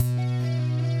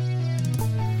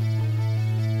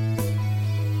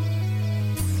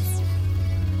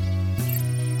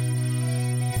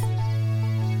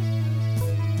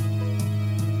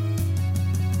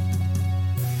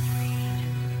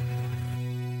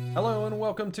Hello and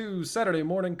welcome to Saturday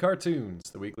Morning Cartoons,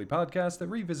 the weekly podcast that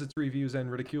revisits, reviews, and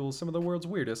ridicules some of the world's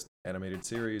weirdest animated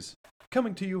series.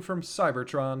 Coming to you from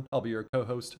Cybertron, I'll be your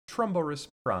co-host, Trumborous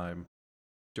Prime.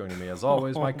 Joining me as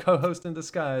always, my co-host in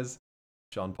disguise,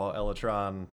 Jean-Paul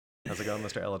Ellatron. How's it going,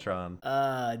 Mr.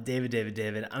 Ellatron?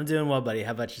 David. I'm doing well, buddy.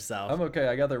 How about yourself? I'm okay.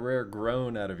 I got the rare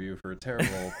groan out of you for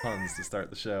terrible puns to start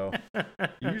the show.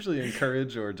 You usually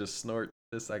encourage or just snort.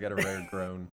 This, I got a rare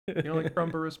groan. You know, like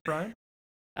Trumborous Prime?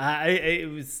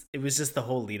 It was just the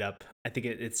whole lead up. I think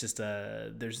it's just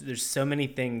there's so many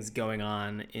things going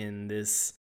on in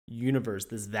this universe,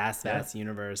 this vast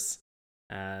universe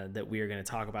that we are going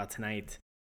to talk about tonight.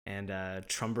 And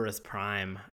Trumborous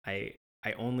Prime, I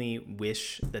only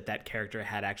wish that character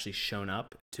had actually shown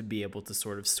up to be able to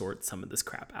sort of sort some of this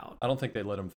crap out. I don't think they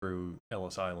let him through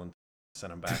Ellis Island.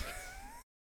 Sent him back.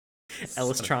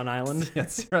 Ellistron Island.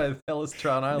 That's right,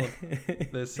 Ellistron Island.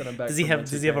 They sent him back. Does he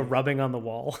have a rubbing on the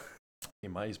wall? He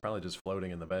might. He's probably just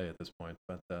floating in the bay at this point.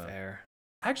 But fair.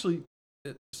 Actually,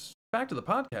 back to the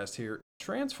podcast here.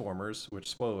 Transformers, which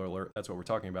spoiler alert, that's what we're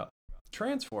talking about.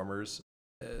 Transformers,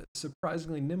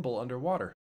 surprisingly nimble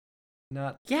underwater.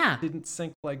 Didn't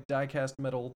sink like die-cast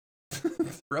metal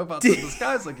robots in the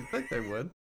skies like you'd think they would.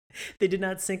 They did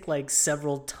not sink like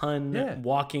several ton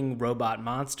walking robot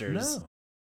monsters. No.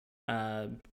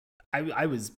 I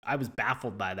was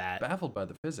baffled by that. Baffled by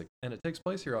the physics, and it takes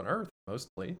place here on Earth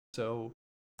mostly. So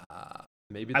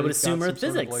maybe I would assume Earth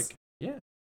physics.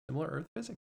 Similar Earth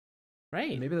physics.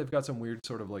 Right. Maybe they've got some weird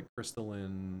sort of like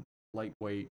crystalline,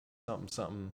 lightweight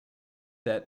something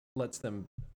that lets them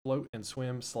float and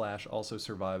swim / also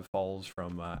survive falls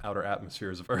from outer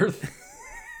atmospheres of Earth,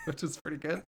 which is pretty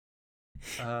good.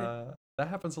 That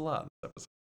happens a lot in this episode.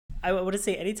 I want to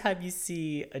say, anytime you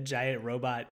see a giant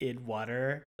robot in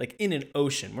water, like in an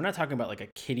ocean, we're not talking about like a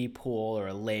kiddie pool or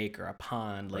a lake or a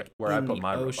pond, like where I put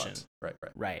my ocean. Robots.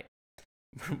 Right.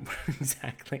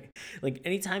 Exactly. Like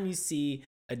anytime you see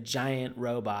a giant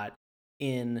robot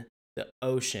in the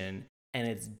ocean and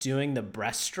it's doing the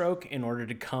breaststroke in order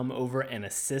to come over and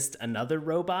assist another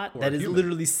robot that is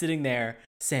literally sitting there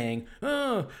saying,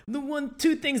 "Oh, the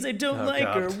two things I don't like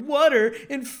are water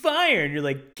and fire." And you're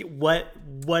like,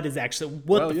 what is actually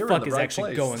the fuck is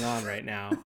actually going on right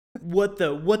now? What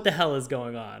the hell is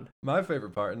going on? My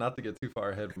favorite part, not to get too far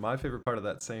ahead, my favorite part of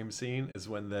that same scene is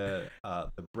when the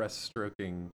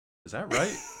breaststroking, is that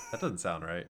right? That doesn't sound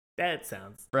right. That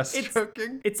sounds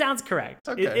breaststroking. It sounds correct.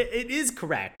 Okay. It is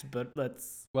correct, but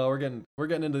let's. Well, we're getting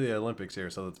into the Olympics here,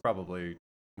 so that's probably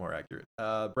more accurate.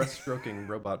 Breaststroking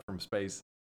robot from space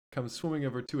comes swimming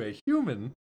over to a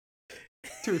human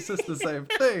to assist the same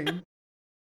thing,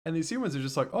 and these humans are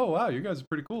just like, "Oh wow, you guys are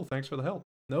pretty cool. Thanks for the help."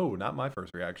 No, not my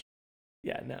first reaction.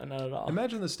 Yeah, no, not at all.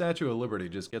 Imagine the Statue of Liberty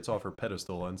just gets off her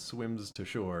pedestal and swims to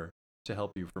shore to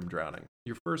help you from drowning.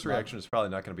 Your first reaction is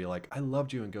probably not going to be like, "I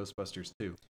loved you in Ghostbusters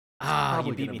 2."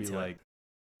 You beat me to like,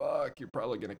 "Fuck, you're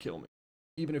probably gonna kill me,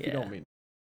 even if you don't mean."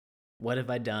 What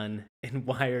have I done, and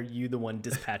why are you the one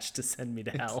dispatched to send me to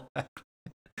hell?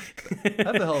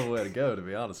 That's a hell of a way to go, to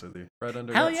be honest with you. Right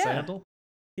under that sandal.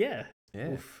 Yeah.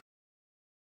 Oof.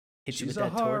 She's a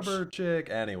harbor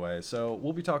chick. Anyway, so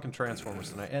we'll be talking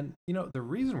Transformers tonight, and the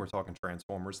reason we're talking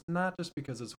Transformers, not just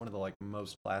because it's one of the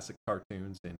most classic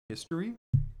cartoons in history,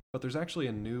 but there's actually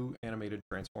a new animated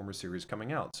Transformers series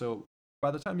coming out. So by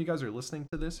the time you guys are listening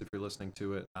to this, if you're listening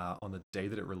to it on the day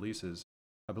that it releases,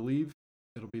 I believe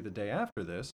it'll be the day after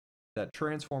this, that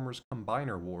Transformers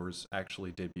Combiner Wars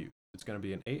actually debuts. It's going to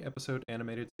be an 8-episode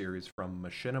animated series from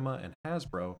Machinima and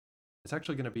Hasbro. It's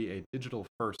actually going to be a digital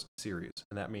first series,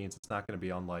 and that means it's not going to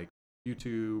be on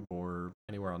YouTube or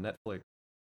anywhere on Netflix.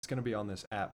 It's going to be on this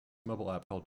mobile app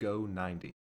called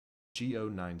Go90,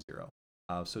 Go90.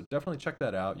 So definitely check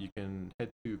that out. You can head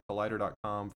to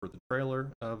Collider.com for the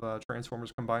trailer of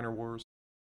Transformers Combiner Wars.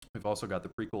 We've also got the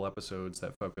prequel episodes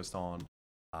that focused on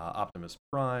Optimus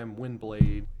Prime,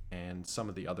 Windblade, and some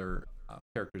of the other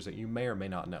characters that you may or may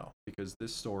not know, because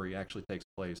this story actually takes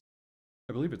place,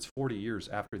 I believe it's 40 years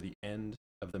after the end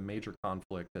of the major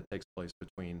conflict that takes place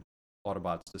between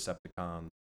Autobots, Decepticons,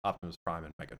 Optimus Prime,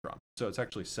 and Megatron. So it's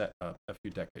actually set a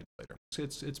few decades later. So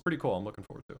it's pretty cool. I'm looking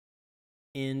forward to it.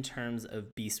 In terms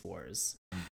of Beast Wars,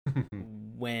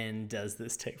 when does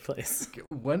this take place?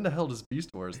 When the hell does Beast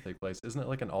Wars take place? Isn't it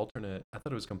like an alternate? I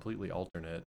thought it was completely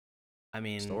alternate.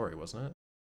 Story, wasn't it?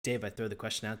 Dave, I throw the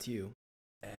question out to you.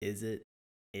 Is it?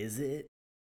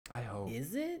 I hope.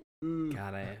 Is it?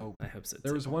 God, I hope so.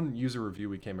 There was one user review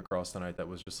we came across tonight that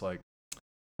was just like,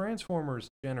 Transformers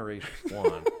Generation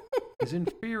 1 is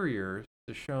inferior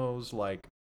to shows like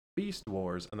Beast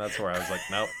Wars, and that's where I was like,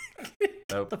 nope.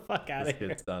 Get the fuck out of here.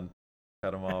 This kid's done.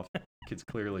 Cut him off. kid's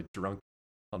clearly drunk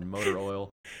on motor oil.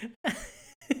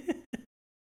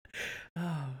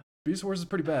 Oh. Beast Wars is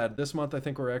pretty bad. This month, I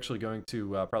think we're actually going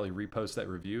to probably repost that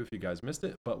review if you guys missed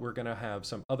it, but we're going to have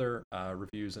some other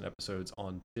reviews and episodes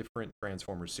on different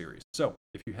Transformers series. So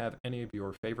if you have any of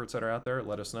your favorites that are out there,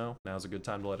 let us know. Now's a good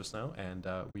time to let us know, and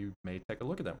we may take a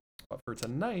look at them. But for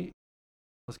tonight,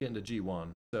 let's get into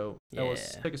G1. So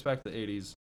Ellis, take us back to the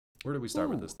 80s. Where did we start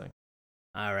with this thing?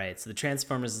 All right, so the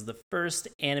Transformers is the first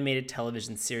animated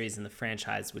television series in the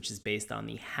franchise, which is based on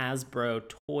the Hasbro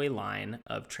toy line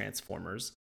of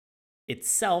Transformers.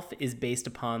 Itself is based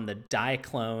upon the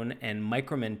Diaclone and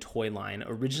Microman toy line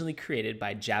originally created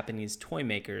by Japanese toy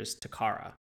makers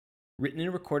Takara. Written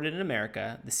and recorded in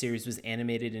America, the series was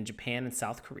animated in Japan and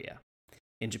South Korea.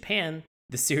 In Japan,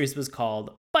 the series was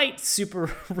called Fight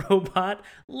Super Robot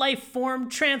Lifeform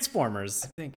Transformers. I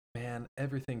think, man,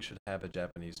 everything should have a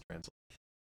Japanese translation.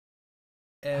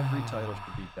 Every title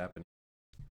should be Japanese.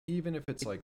 Even if it's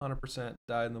like 100%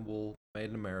 dyed in the wool, made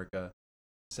in America,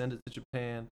 send it to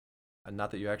Japan. And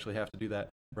not that you actually have to do that.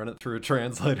 Run it through a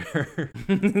translator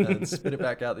and spit it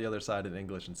back out the other side in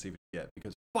English and see what you get.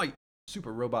 Because Fight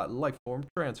Super Robot Lifeform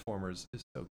Transformers is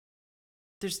so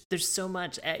good. There's so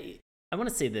much. I want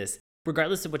to say this.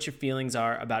 Regardless of what your feelings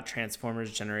are about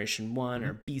Transformers Generation 1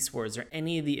 or Beast Wars or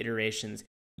any of the iterations,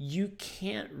 you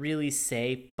can't really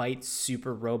say Fight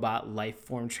Super Robot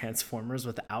Lifeform Transformers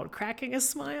without cracking a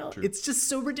smile. True. It's just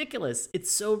so ridiculous.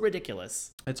 It's so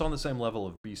ridiculous. It's on the same level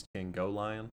of Beast King Go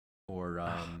Lion or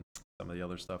some of the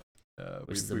other stuff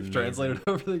we've translated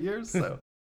over the years. So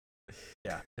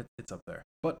yeah, it's up there.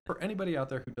 But for anybody out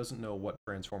there who doesn't know what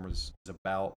Transformers is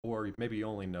about, or maybe you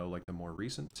only know like the more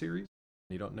recent series,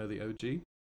 and you don't know the OG,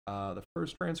 the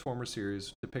first Transformers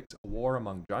series depicts a war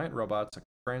among giant robots that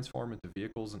transform into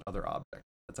vehicles and other objects.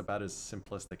 That's about as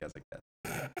simplistic as it gets.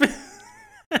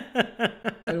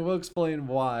 And we'll explain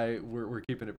why we're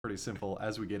keeping it pretty simple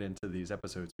as we get into these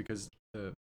episodes, because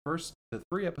the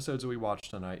 3 episodes that we watched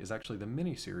tonight is actually the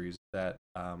mini-series that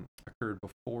occurred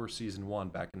before season 1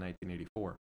 back in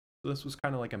 1984. So this was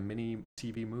kind of like a mini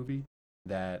TV movie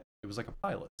that it was like a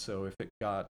pilot. So if it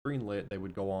got greenlit, they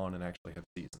would go on and actually have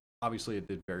seasons. Obviously, it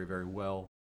did very, very well.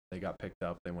 They got picked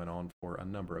up. They went on for a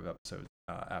number of episodes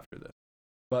after this.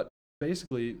 But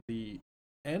basically, the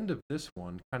end of this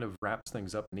one kind of wraps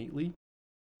things up neatly,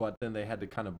 but then they had to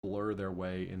kind of blur their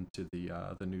way into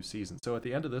the new season. So at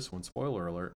the end of this one, spoiler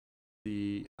alert,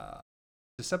 the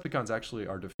Decepticons actually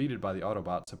are defeated by the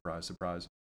Autobots, surprise, surprise.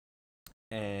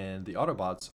 And the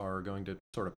Autobots are going to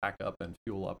sort of pack up and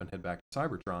fuel up and head back to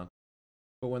Cybertron.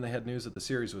 But when they had news that the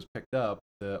series was picked up,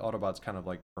 the Autobots kind of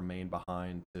like remained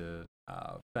behind to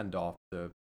fend off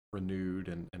the renewed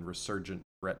and resurgent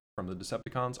threat from the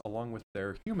Decepticons, along with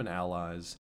their human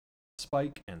allies,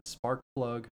 Spike and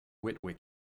Sparkplug Witwicky.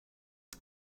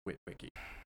 Witwicky.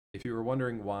 If you were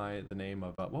wondering why the name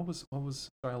of what was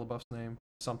Shia LaBeouf's name?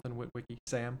 Something Witwicky?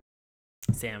 Sam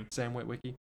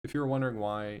Witwicky. If you were wondering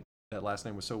why that last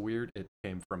name was so weird, it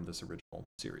came from this original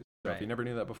series. So if you never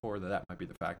knew that before, that might be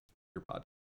the fact of your pod.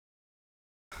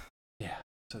 Yeah.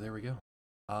 So there we go.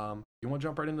 You want to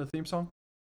jump right into the theme song?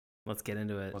 Let's get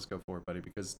into it. Let's go for it, buddy.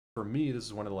 Because for me, this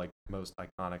is one of the like most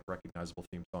iconic, recognizable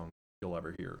theme songs you'll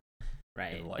ever hear.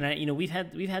 Right. And we've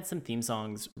had some theme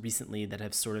songs recently that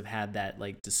have sort of had that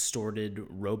like distorted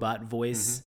robot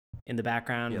voice in the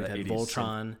background. We've had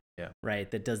Voltron, right,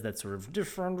 that does that sort of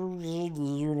different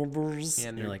universe.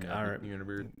 And you're like, all right,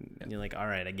 you're like, all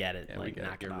right, I get it. Like,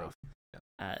 knock it off.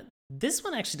 Yeah. This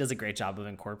one actually does a great job of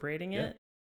incorporating it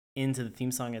into the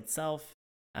theme song itself.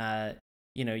 I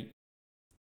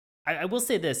will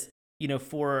say this.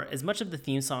 For as much of the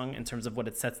theme song in terms of what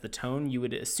it sets the tone, you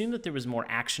would assume that there was more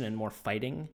action and more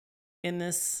fighting in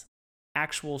this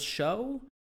actual show,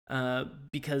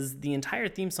 because the entire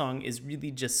theme song is really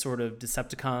just sort of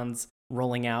Decepticons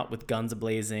rolling out with guns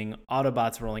a-blazing,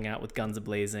 Autobots rolling out with guns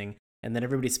a-blazing, and then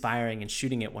everybody's firing and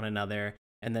shooting at one another,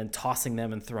 and then tossing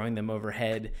them and throwing them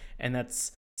overhead, and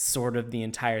that's sort of the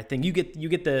entire thing. You get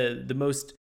the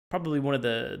most... probably one of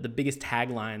the biggest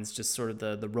taglines, just sort of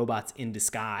the robots in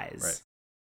disguise,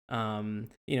 right?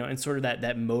 And sort of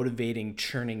that motivating,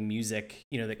 churning music,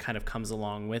 that kind of comes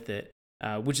along with it,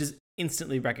 which is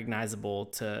instantly recognizable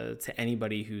to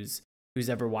anybody who's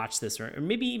ever watched this, or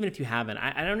maybe even if you haven't.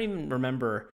 I don't even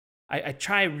remember. I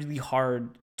try really hard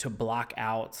to block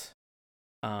out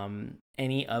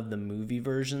any of the movie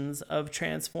versions of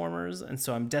Transformers, and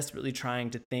so I'm desperately trying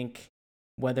to think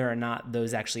whether or not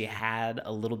those actually had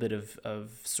a little bit of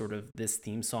sort of this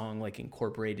theme song like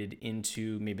incorporated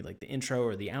into maybe like the intro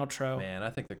or the outro. Man,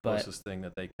 I think the closest thing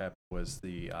that they kept was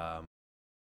the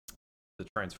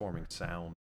transforming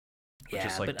sound But Yeah,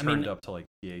 just like but I turned mean, up to like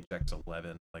PHX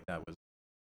 11, like that was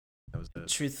the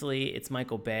truthfully, it's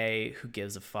Michael Bay. Who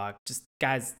gives a fuck? Just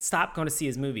guys, stop going to see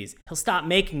his movies. He'll stop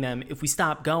making them if we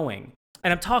stop going.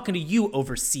 And I'm talking to you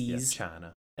overseas.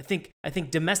 China. I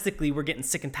think domestically we're getting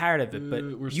sick and tired of it, but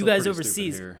We're you still guys pretty stupid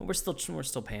overseas, here. we're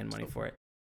still paying money for it.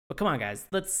 But come on, guys,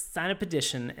 let's sign a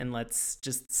petition and let's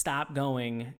just stop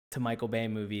going to Michael Bay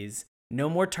movies. No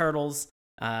more Turtles.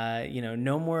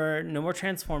 No more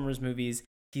Transformers movies.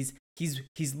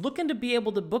 He's looking to be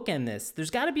able to bookend this.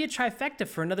 There's got to be a trifecta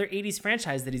for another 80s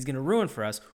franchise that he's going to ruin for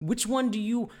us.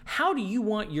 How do you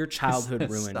want your childhood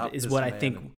ruined is what I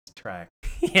think. Track.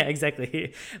 Yeah,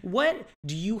 exactly. What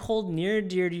do you hold near and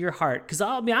dear to your heart? Because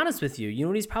I'll be honest with you. You know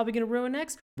what he's probably going to ruin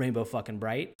next? Rainbow fucking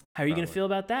Bright. How are you going to feel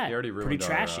about that? He already ruined Pretty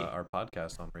trashy. our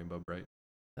podcast on Rainbow Bright.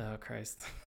 Oh, Christ.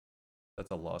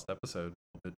 That's a lost episode.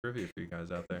 A bit trivia for you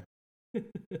guys out there.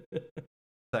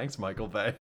 Thanks, Michael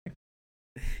Bay.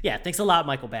 Yeah, thanks a lot,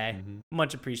 Michael Bay. Mm-hmm.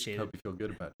 Much appreciated. Hope you feel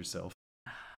good about yourself.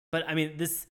 But I mean,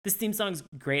 this theme song's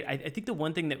great. I think the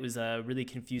one thing that was really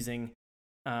confusing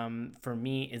for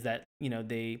me is that,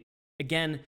 they,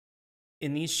 again,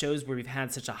 in these shows where we've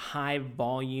had such a high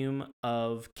volume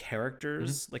of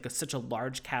characters, like such a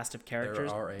large cast of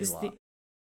characters, there are a lot.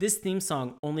 This theme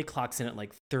song only clocks in at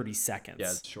like 30 seconds.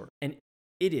 Yeah, it's short. And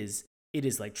it is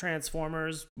like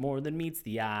Transformers more than meets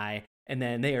the eye. And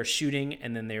then they are shooting,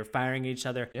 and then they're firing at each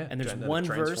other. Yeah, and there's and then one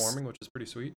transforming, verse, which is pretty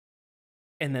sweet.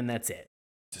 And then that's it.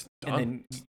 Just done. And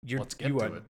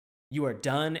then you are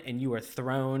done, and you are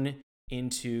thrown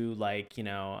into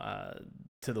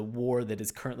to the war that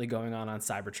is currently going on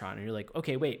Cybertron, and you're like,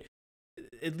 okay, wait,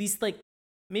 at least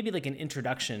maybe an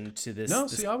introduction to this. No,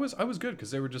 see, I was good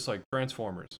because they were just like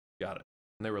Transformers, got it,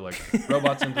 and they were like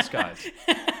robots in disguise,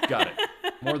 got it,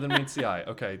 more than meets the eye.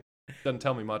 Okay. Doesn't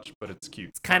tell me much, but it's cute.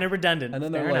 It's kind of redundant. And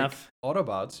then Fair they're enough.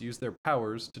 Autobots use their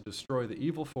powers to destroy the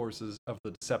evil forces of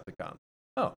the Decepticons.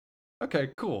 Oh, okay,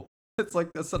 cool. It's like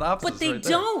a synopsis. But they right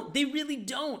don't. They really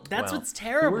don't. That's what's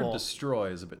terrible. The word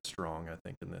destroy is a bit strong, I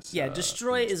think, in this. Yeah,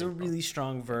 destroy is a really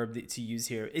strong verb to use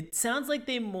here. It sounds like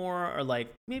they more are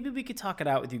like, maybe we could talk it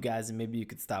out with you guys and maybe you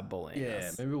could stop bullying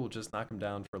us. Maybe we'll just knock them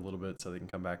down for a little bit so they can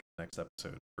come back in the next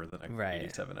episode for the next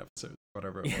 87 episodes,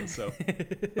 whatever it was. So,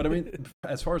 but I mean,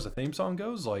 as far as the theme song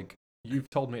goes, you've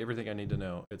told me everything I need to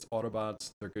know. It's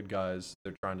Autobots. They're good guys.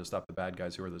 They're trying to stop the bad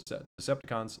guys who are the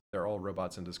Decepticons. They're all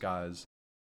robots in disguise.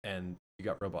 And you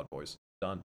got Robot Boys.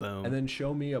 Done. Boom. And then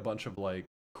show me a bunch of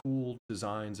cool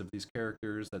designs of these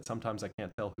characters that sometimes I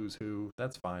can't tell who's who.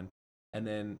 That's fine. And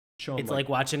then show them. It's like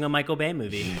watching a Michael Bay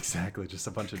movie. Exactly. Just a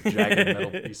bunch of jagged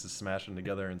metal pieces smashing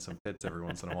together in some pits every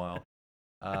once in a while.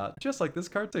 Just like this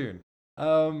cartoon.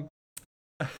 But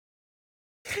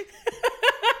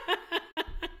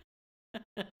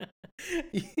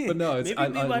no, I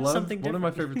love one of my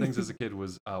favorite things as a kid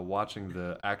was watching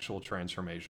the actual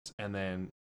transformations, and then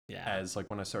as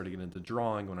when I started to get into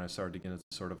drawing, when I started to get into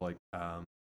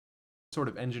sort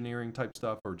of engineering type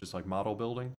stuff or just model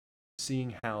building,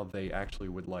 seeing how they actually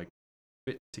would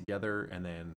fit together and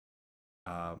then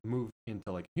move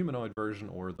into a humanoid version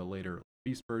or the later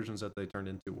beast versions that they turned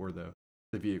into or the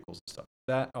vehicles and stuff.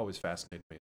 That always fascinated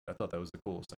me. I thought that was the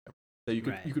coolest thing ever. That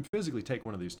you could physically take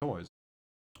one of these toys,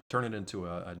 turn it into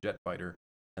a jet fighter,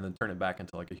 and then turn it back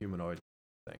into a humanoid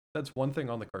thing. That's one thing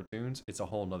on the cartoons. It's a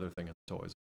whole nother thing in the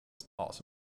toys. It's awesome.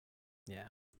 Yeah.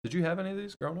 Did you have any of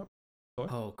these growing up? Toys?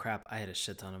 Oh crap! I had a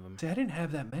shit ton of them. See, I didn't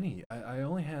have that many. I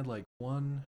only had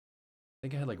one. I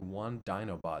think I had one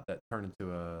Dinobot that turned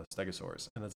into a Stegosaurus,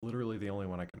 and that's literally the only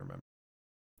one I can remember.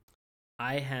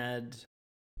 I had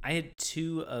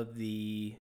 2 of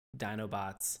the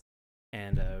Dinobots,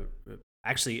 and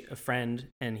actually a friend,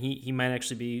 and he might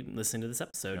actually be listening to this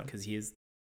episode because he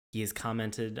has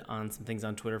commented on some things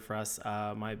on Twitter for us.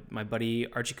 My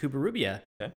buddy Archie Kubarubia,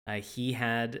 he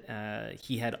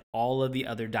had all of the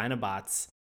other Dinobots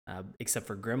except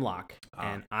for Grimlock,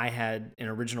 and I had an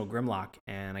original Grimlock,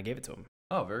 and I gave it to him.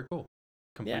 Oh, very cool!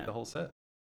 Complete the whole set.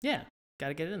 Yeah, got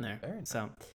to get it in there. Very nice. So,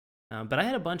 but I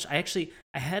had a bunch. I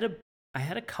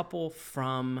had a couple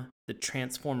from the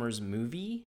Transformers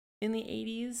movie in the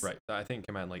 80s. Right. I think it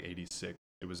came out in 86.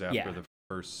 It was after the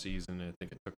first season. I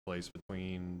think it took place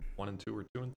between 1 and 2 or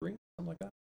 2 and 3, something like that.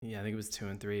 Yeah, I think it was 2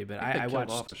 and 3. But I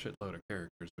watched off a shitload of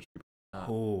characters. Which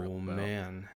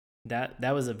man,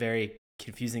 that was a very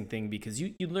confusing thing because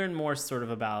you learn more sort of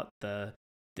about the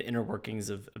inner workings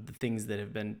of the things that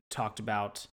have been talked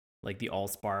about, like the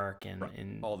Allspark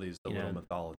and all these little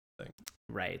mythology things.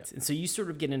 Right. Yeah. And so you sort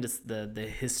of get into the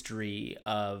history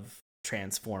of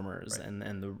Transformers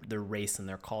and the race and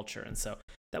their culture. And so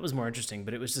that was more interesting,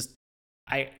 but it was just,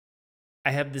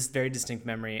 I have this very distinct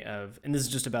memory of, and this is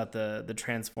just about the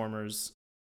Transformers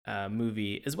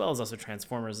movie, as well as also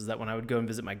Transformers, is that when I would go and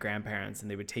visit my grandparents and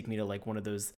they would take me to like one of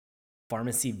those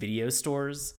pharmacy video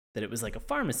stores, that it was like a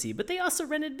pharmacy, but they also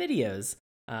rented videos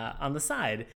on the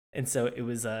side. And so it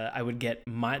was, I would get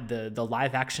the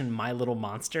live action My Little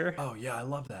Monster. Oh yeah, I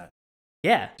love that.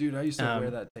 Yeah. Dude, I used to wear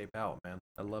that tape out, man.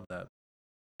 I love that.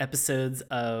 Episodes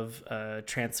of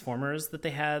Transformers that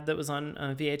they had that was on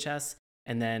VHS.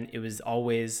 And then it was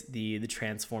always the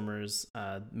Transformers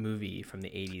movie from the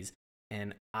 80s.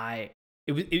 And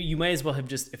you might as well have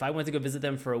just, if I went to go visit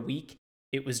them for a week,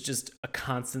 it was just a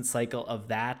constant cycle of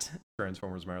that.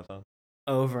 Transformers Marathon.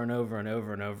 Over and over and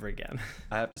over and over again.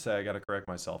 I have to say, I got to correct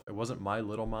myself. It wasn't My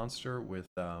Little Monster with,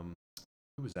 who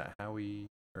was that? Howie,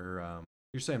 or,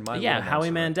 you're saying My Little Monster.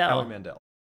 Howie Mandel. Howie Mandel.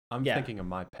 I'm thinking of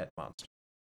My Pet Monster.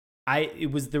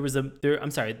 There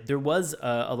was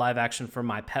a live action for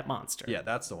My Pet Monster. Yeah,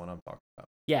 that's the one I'm talking about.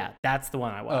 Yeah, that's the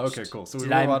one I watched. Oh, okay, cool. So we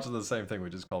were watching the same thing. We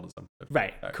just called it something different.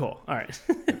 Right, all right. Cool. All right.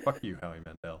 Yeah, fuck you, Howie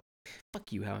Mandel.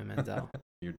 Fuck you, Howie Mandel.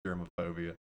 Your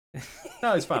germophobia.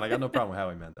 No, it's fine. I got no problem with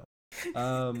Howie Mandel.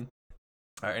 All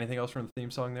right, anything else from the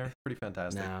theme song there? Pretty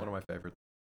fantastic. No. One of my favorites.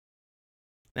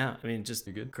 No, I mean, just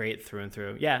good? Great through and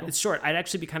through. Yeah, cool. It's short. I'd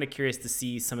actually be kind of curious to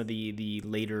see some of the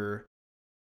later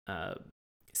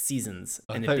seasons,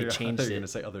 and if they changed it. I thought you were going to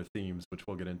say other themes, which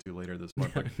we'll get into later this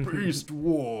month. Like Beast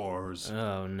Wars.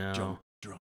 Oh no.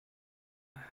 Drunk.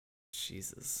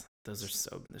 Jesus, they're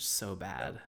so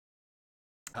bad.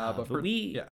 But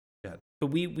we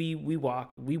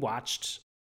watched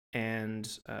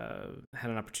and had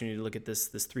an opportunity to look at this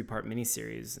 3-part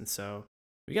miniseries, and so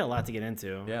we got a lot to get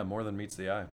into. Yeah, more than meets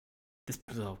the eye.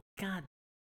 God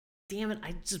damn it!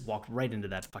 I just walked right into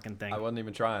that fucking thing. I wasn't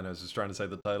even trying. I was just trying to say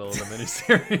the title of the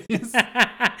miniseries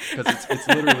because it's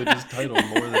literally just titled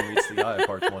More Than Meets the Eye,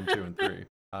 parts 1, 2, and 3.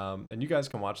 And you guys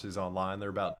can watch these online. They're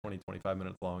about 20-25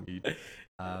 minutes long each.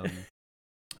 And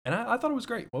I thought it was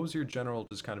great. What was your general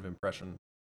just kind of impression,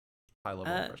 high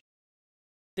level impression?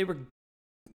 They were.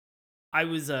 I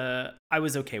was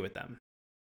okay with them.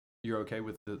 You're okay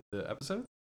with the episode?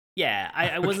 Yeah,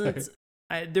 I wasn't.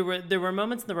 There were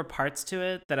moments and there were parts to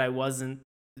it that I wasn't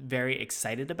very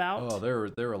excited about. Oh, there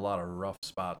were a lot of rough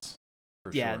spots.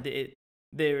 For yeah, sure.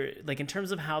 They're like, in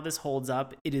terms of how this holds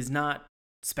up, it is not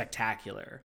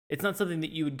spectacular. It's not something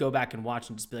that you would go back and watch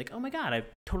and just be like, oh my god, I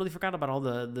totally forgot about all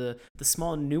the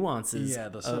small nuances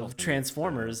of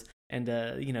Transformers and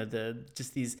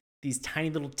just these tiny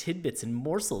little tidbits and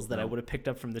morsels that I would have picked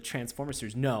up from the Transformers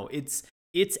series. No, it's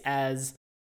as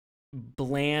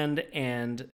bland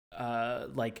and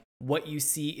like what you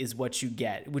see is what you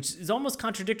get, which is almost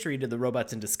contradictory to the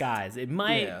Robots in Disguise. It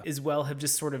might as well have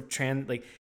just sort of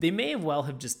they may well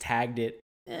have just tagged it,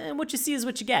 and what you see is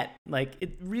what you get. Like,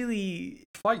 it really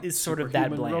is sort of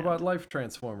that bland. Robot life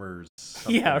Transformers.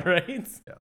 Yeah, right?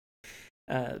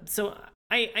 Yeah. So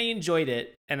I enjoyed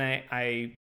it, and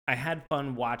I had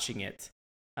fun watching it.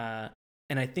 And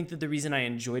I think that the reason I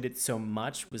enjoyed it so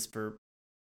much was for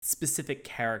specific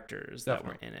characters that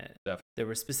were in it. Definitely. There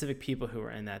were specific people who were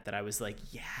in that I was like,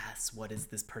 yes, what is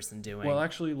this person doing? Well,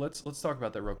 actually, let's talk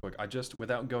about that real quick.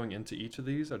 Without going into each of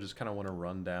these, I just kind of want to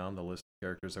run down the list of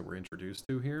characters that we're introduced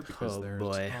to here, because there's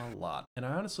a lot. And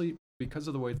I honestly, because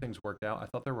of the way things worked out, I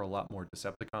thought there were a lot more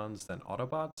Decepticons than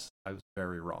Autobots. I was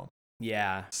very wrong.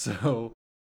 Yeah. So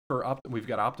we've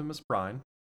got Optimus Prime.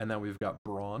 And then we've got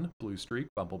Brawn, Bluestreak,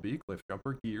 Bumblebee,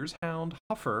 Cliffjumper, Gears, Hound,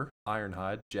 Huffer,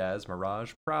 Ironhide, Jazz,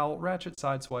 Mirage, Prowl, Ratchet,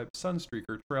 Sideswipe,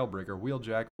 Sunstreaker, Trailbreaker,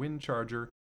 Wheeljack, Windcharger,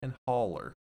 and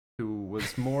Hauler, who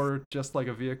was more just like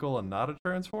a vehicle and not a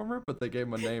Transformer, but they gave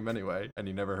him a name anyway, and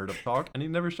he never heard him talk, and he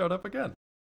never showed up again.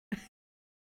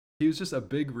 He was just a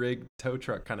big rig tow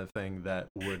truck kind of thing that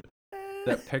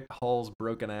picked Hall's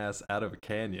broken ass out of a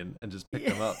canyon and just picked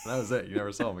him up. And that was it. You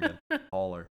never saw him again.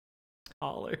 Hauler.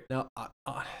 Now,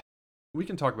 we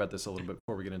can talk about this a little bit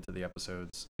before we get into the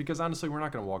episodes, because honestly, we're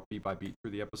not going to walk beat by beat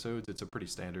through the episodes. It's a pretty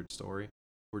standard story.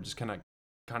 We're just kind of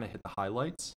hit the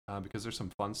highlights, because there's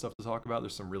some fun stuff to talk about.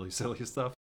 There's some really silly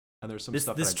stuff, and there's some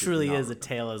stuff. This truly is a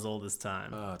tale as old as time.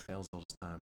 Tale as old as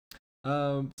time.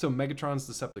 So Megatron's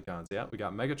Decepticons. Yeah, we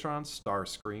got Megatron,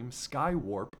 Starscream,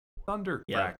 Skywarp,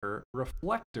 Thundercracker,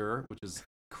 Reflector, which is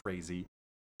crazy,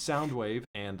 Soundwave,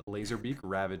 and Laserbeak,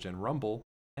 Ravage, and Rumble,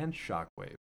 and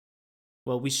Shockwave.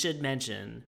 Well, we should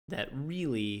mention that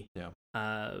really,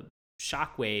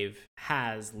 Shockwave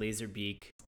has Laserbeak.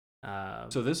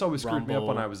 So this always screwed me up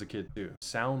when I was a kid too.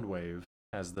 Soundwave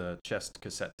has the chest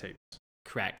cassette tapes.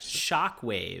 Correct.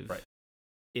 Shockwave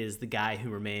is the guy who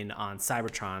remained on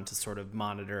Cybertron to sort of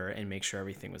monitor and make sure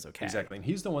everything was okay. Exactly. And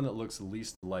he's the one that looks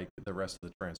least like the rest of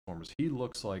the Transformers. He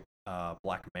looks like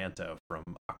Black Manta from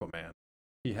Aquaman.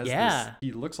 He has Yeah.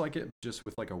 he looks like it just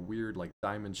with like a weird like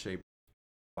diamond shaped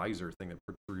visor thing that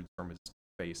protrudes from his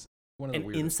face. One of the And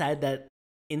weirdest.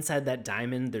 inside that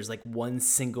diamond, there's like one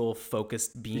single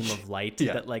focused beam of light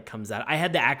Yeah. that like comes out. I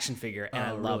had the action figure and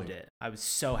I Oh, loved really? it. I was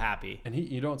so happy. And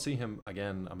you don't see him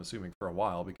again, I'm assuming, for a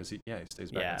while because he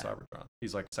stays back Yeah. in Cybertron.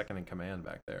 He's like second in command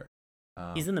back there.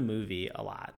 He's in the movie a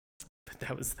lot, but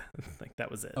that was like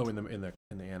that was it. Oh, in the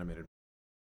animated.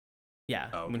 yeah,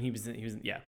 oh, when he was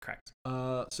yeah, correct.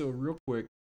 So real quick,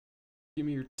 give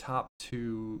me your top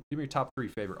 3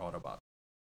 favorite Autobots.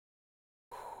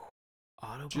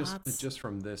 Autobots. Just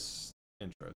from this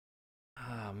intro.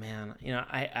 Oh man,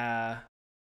 I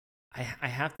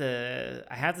have to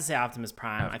say Optimus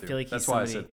Prime. I feel like that's why I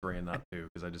said 3 and not 2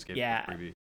 because I just gave you the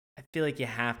preview. I feel like you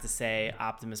have to say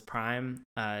Optimus Prime,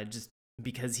 just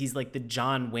because he's like the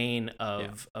John Wayne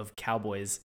of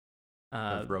cowboys.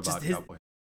 Robot cowboy.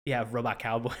 Yeah, robot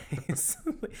cowboys.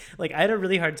 Like I had a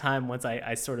really hard time once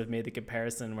I sort of made the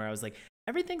comparison where I was like,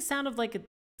 everything sounded like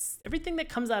everything that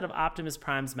comes out of Optimus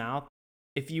Prime's mouth.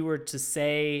 If you were to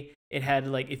say it had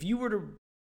like, if you were to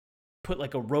put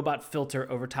like a robot filter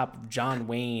over top of John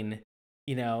Wayne,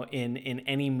 in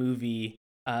any movie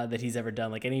that he's ever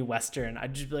done, like any Western,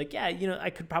 I'd just be like, yeah, I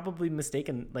could probably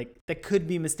that could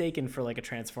be mistaken for like a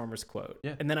Transformers quote.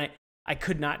 Yeah. And then I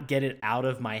could not get it out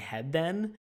of my head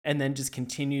then, and then just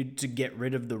continued to get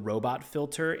rid of the robot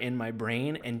filter in my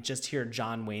brain and just hear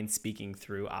John Wayne speaking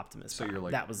through Optimus Prime. You're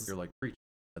like preaching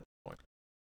at this point.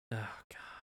 Oh god.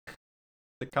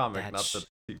 The comic, not the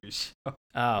TV show.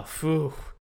 Oh, phew.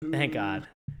 Thank God.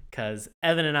 Because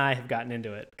Evan and I have gotten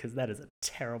into it because that is a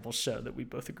terrible show that we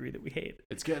both agree that we hate.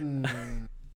 It's getting.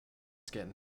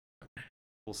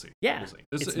 We'll see. Yeah.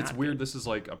 We'll see. It's weird. This is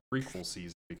like a prequel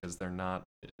season because they're not.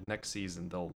 Next season,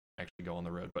 they'll actually go on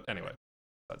the road. But anyway,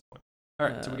 that's the point. All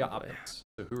right. So we got Optimus.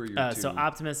 So who are your two? So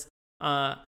Optimus.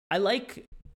 I like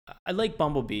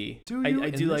Bumblebee. Do you?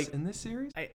 I do like in this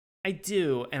series? I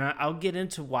do, and I'll get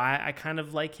into why I kind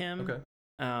of like him. Okay.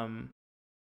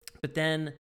 But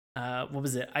then, what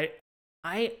was it?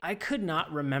 I could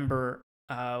not remember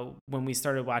when we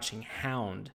started watching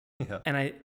Hound, and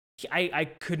I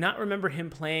could not remember him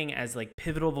playing as like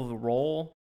pivotal of a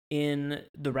role in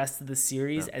the rest of the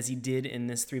series as he did in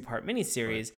this 3-part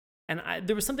miniseries. Right. And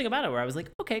there was something about it where I was like,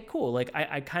 okay, cool. Like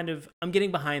I'm getting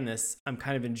behind this. I'm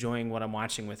kind of enjoying what I'm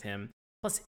watching with him.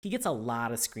 Plus, he gets a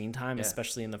lot of screen time,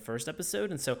 especially in the first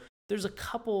episode. And so there's a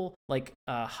couple like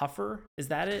Huffer. Is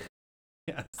that it?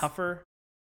 Yes. Huffer.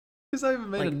 Because I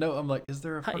even made a note. I'm like, is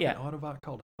there a fucking Autobot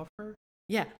called Huffer?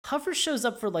 Yeah, Huffer shows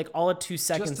up for like all of 2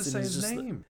 seconds. Just to say his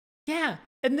name. Yeah,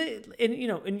 and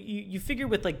you figure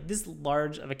with like this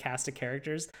large of a cast of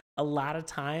characters, a lot of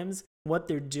times what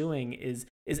they're doing is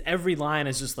every line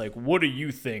is just like, "What do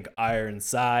you think,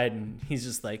 Ironside?" And he's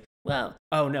just like, "Well,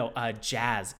 oh no,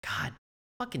 Jazz, God,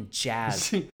 fucking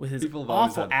Jazz with his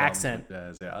awful accent."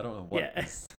 Jazz. Yeah, I don't know what. Yeah.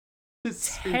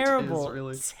 His terrible,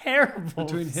 really. Terrible.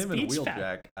 Between him and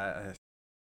Wheeljack,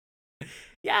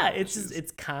 yeah,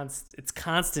 it's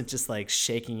constant, just like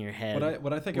shaking your head.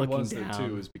 What I think it was though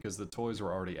too is because the toys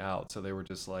were already out, so they were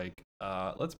just like,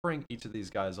 let's bring each of these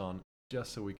guys on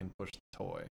just so we can push the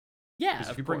toy. Yeah, because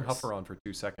if you bring Huffer on for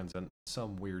 2 seconds and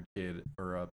some weird kid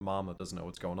or a mom that doesn't know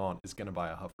what's going on is gonna buy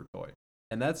a Huffer toy,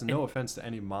 and that's no offense to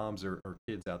any moms or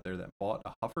kids out there that bought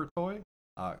a Huffer toy,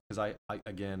 because I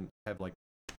again have like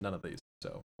none of these,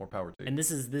 so more power to you. And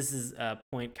this is a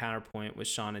point counterpoint with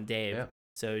Sean and Dave. Yeah.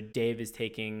 So Dave is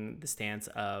taking the stance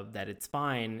of that it's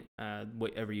fine,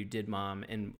 whatever you did, Mom,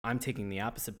 and I'm taking the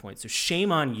opposite point. So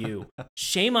shame on you.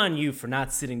 Shame on you for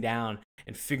not sitting down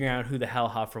and figuring out who the hell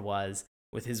Huffer was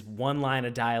with his one line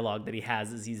of dialogue that he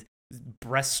has as he's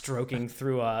breaststroking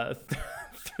through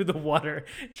through the water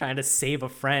trying to save a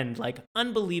friend. Like,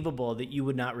 unbelievable that you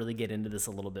would not really get into this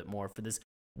a little bit more for this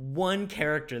one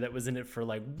character that was in it for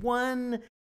like one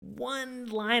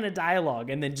line of dialogue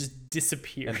and then just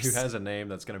disappears. And who has a name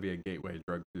that's going to be a gateway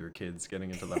drug for your kids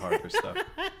getting into the harder stuff.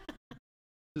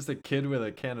 Just a kid with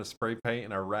a can of spray paint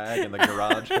and a rag in the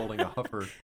garage holding a Huffer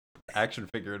action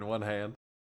figure in one hand.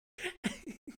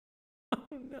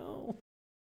 Oh no.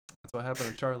 That's what happened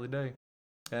to Charlie Day.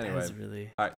 Anyway. That's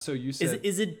really... All right, so you said...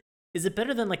 Is it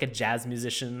better than like a jazz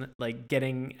musician like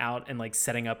getting out and like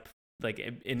setting up like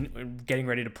in getting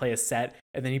ready to play a set,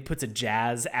 and then he puts a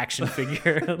jazz action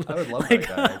figure I would love that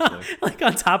guy, actually. Like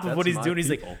on top of what he's doing. He's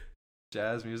like,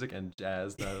 jazz music and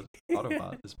jazz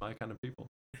Autobot is my kind of people.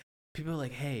 People are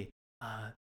like, hey,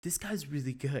 this guy's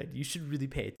really good, you should really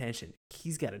pay attention,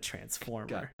 he's got a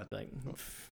transformer. Like,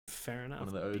 fair enough. One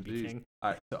of the OGs.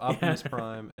 All right, so Optimus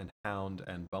Prime and Hound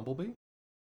and Bumblebee.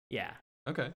 Yeah.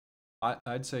 Okay.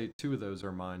 I'd say two of those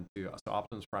are mine too. So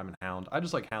Optimus Prime and Hound. I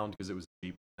just like Hound because it was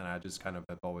Jeep, and I just kind of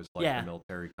have always liked Yeah. the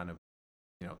military kind of,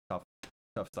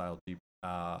 tough style Jeep.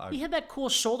 He had that cool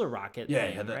shoulder rocket Yeah,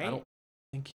 thing, he had that. right? I don't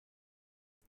think.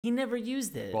 He never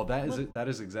used it. Well, that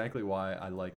is exactly why I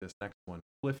like this next one,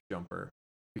 Cliff Jumper,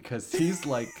 because he's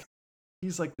like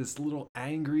this little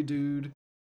angry dude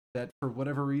that for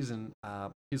whatever reason,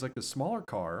 he's like the smaller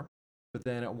car, but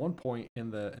then at one point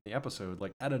in the episode,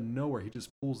 like out of nowhere, he just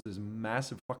pulls this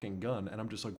massive fucking gun, and I'm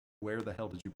just like, where the hell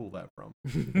did you pull that from?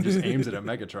 He just aims it at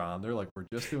Megatron. They're like, we're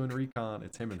just doing recon.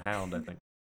 It's him and Hound, I think.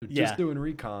 They're just doing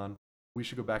recon. We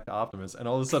should go back to Optimus. And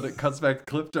all of a sudden it cuts back to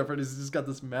Cliff Jumper, and he's just got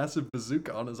this massive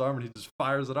bazooka on his arm, and he just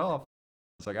fires it off.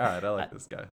 It's like, all right, I like this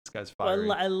guy. This guy's fiery.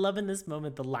 Well, I love in this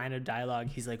moment the line of dialogue.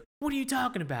 He's like, "What are you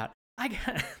talking about? I've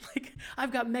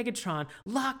got Megatron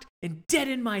locked and dead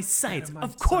in my sights.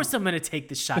 Of course I'm gonna take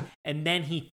the shot." And then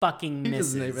he fucking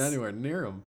misses. He doesn't even anywhere near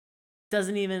him.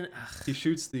 Doesn't even. He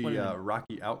shoots the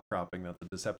rocky outcropping that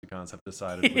the Decepticons have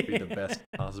decided would be the best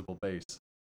possible base.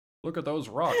 Look at those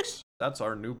rocks. That's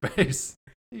our new base.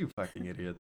 You fucking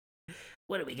idiot.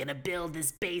 What are we gonna build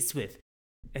this base with?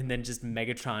 And then just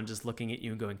Megatron just looking at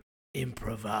you and going,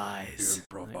 improvise.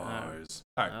 Improvise.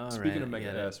 All right. Speaking of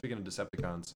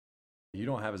Decepticons, you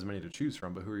don't have as many to choose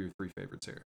from, but who are your three favorites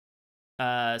here?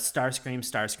 Starscream, and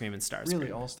Starscream.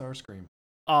 Really, all Starscream.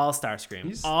 All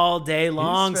Starscream. All day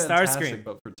long, he's Starscream.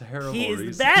 But for terrible he is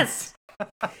reasons. The best.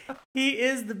 He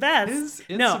is the best. His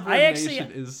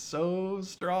insubordination is so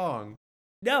strong.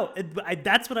 No,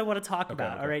 that's what I want to talk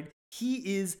about. Okay. All right.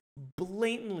 He is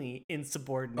blatantly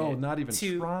insubordinate. Oh, not even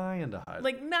trying to hide.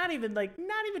 Not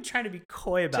even trying to be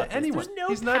coy about this. Anyone. There's no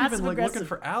he's not even looking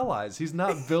for allies. He's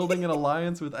not building an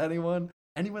alliance with anyone.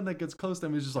 Anyone that gets close to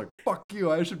him is just like, fuck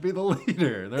you, I should be the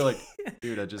leader. And they're like,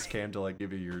 dude, I just came to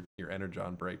give you your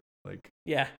Energon break.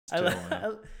 Yeah.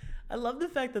 I love the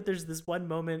fact that there's this one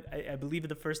moment, I believe in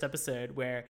the first episode,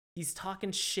 where he's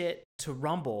talking shit to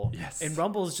Rumble. Yes. And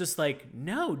Rumble's just like,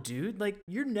 no, dude,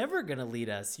 you're never going to lead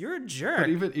us. You're a jerk.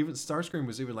 But even Starscream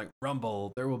was even like,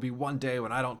 Rumble, there will be one day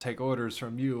when I don't take orders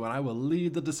from you and I will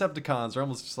lead the Decepticons.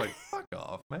 Rumble's just like, fuck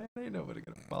off, man. Ain't nobody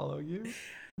going to follow you.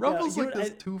 Rumble's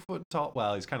this 2 foot tall.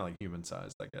 Well, he's kind of human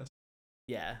sized, I guess.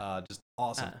 Yeah. Just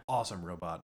awesome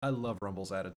robot. I love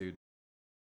Rumble's attitude.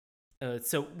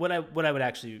 So what I would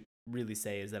actually really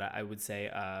say is that I would say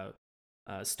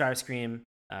Starscream,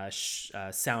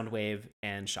 Soundwave,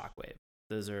 and Shockwave.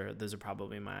 Those are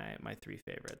probably my three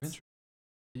favorites.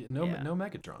 No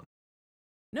Megatron.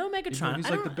 No Megatron. He's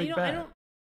like the big bad.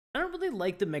 I don't really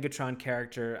like the Megatron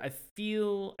character. I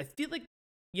feel like,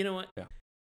 you know what? Yeah.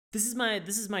 This is my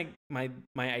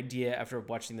idea after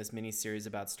watching this miniseries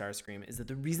about Starscream, is that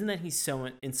the reason that he's so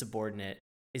insubordinate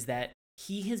is that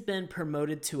he has been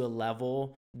promoted to a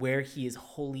level where he is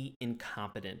wholly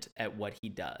incompetent at what he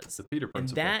does. The Peter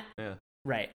principle. And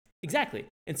right, exactly.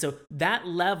 And so that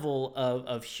level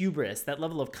of hubris, that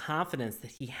level of confidence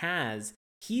that he has,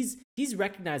 he's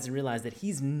recognized and realized that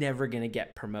he's never going to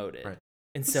get promoted. Right.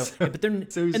 And so but they're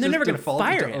they're never going to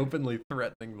fire him. Openly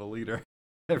threatening the leader.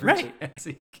 Right.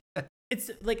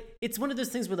 It's one of those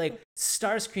things where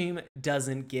Starscream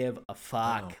doesn't give a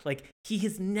fuck. No. He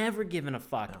has never given a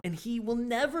fuck, and he will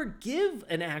never give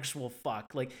an actual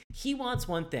fuck. He wants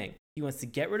one thing. He wants to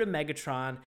get rid of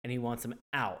Megatron, and he wants him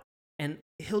out. And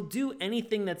he'll do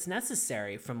anything that's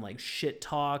necessary, from shit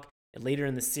talk. Later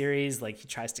in the series, he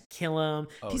tries to kill him.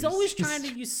 He's always trying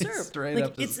to usurp.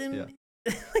 It's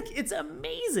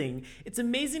amazing. It's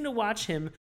amazing to watch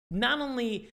him not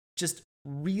only just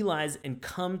realize and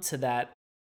come to that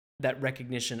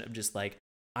recognition of just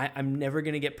I'm never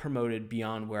going to get promoted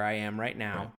beyond where I am right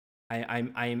now. Right.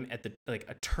 I'm at the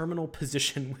a terminal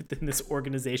position within this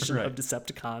organization of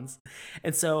Decepticons.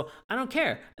 And so I don't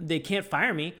care. They can't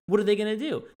fire me. What are they going to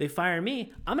do? They fire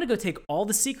me. I'm going to go take all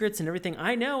the secrets and everything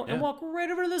I know and walk right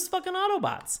over to those fucking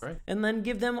Autobots and then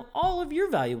give them all of your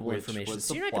valuable information.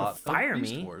 So you're not going to fire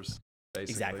me. Wars,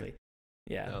 exactly.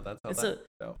 Yeah. No, that's how that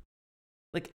go.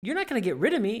 You're not going to get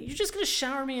rid of me. You're just going to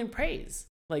shower me in praise.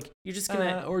 You're just going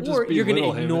to, or you're going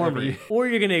to ignore me, or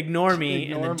you're going to ignore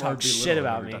me and then talk shit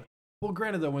about me. Well,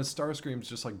 granted, though, when Starscream's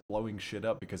just blowing shit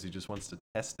up because he just wants to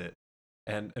test it,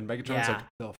 and Megatron's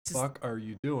the fuck are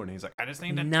you doing? He's like, I just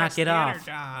need to knock it off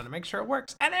to make sure it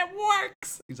works, and it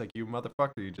works. He's like, you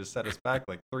motherfucker, you just set us back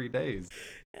 3 days.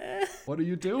 What are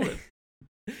you doing?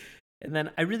 And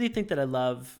then I really think that I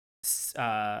love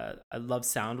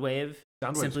Soundwave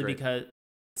simply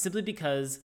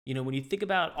because when you think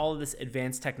about all of this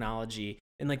advanced technology,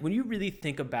 and when you really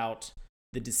think about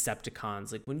the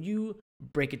Decepticons, when you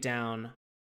break it down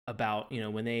about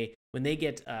when they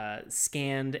get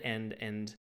scanned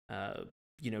and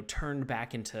turned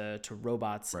back into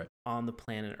robots Right. on the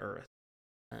planet Earth.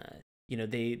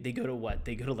 They go to what?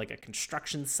 They go to like a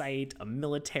construction site, a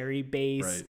military base,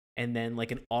 Right. and then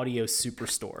like an audio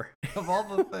superstore. Of all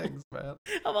the things, man.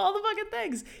 Of all the fucking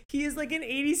things, he is like an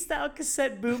 80s style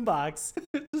cassette boombox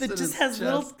that just has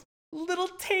little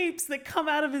tapes that come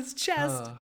out of his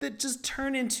chest that just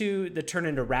turn into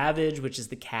Ravage, which is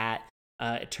the cat.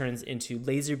 It turns into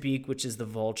Laserbeak, which is the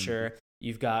vulture. Mm-hmm.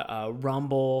 You've got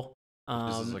Rumble.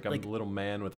 This is like a little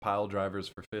man with pile drivers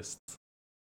for fists.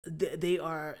 They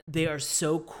are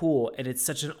so cool, and it's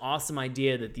such an awesome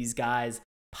idea that these guys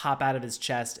pop out of his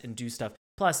chest and do stuff.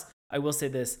 Plus, I will say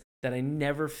this, that I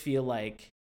never feel like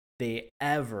they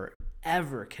ever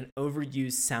can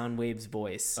overuse Soundwave's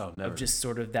voice. Oh, never. Of just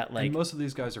sort of that like. And most of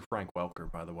these guys are Frank Welker,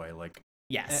 by the way. Like,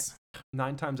 yes.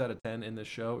 9 times out of 10 in this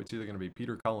show, it's either going to be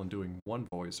Peter Cullen doing one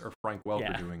voice or Frank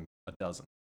Welker doing a dozen.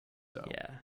 So yeah.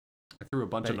 I threw a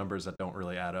bunch of numbers that don't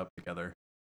really add up together.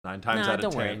 9 times nah, out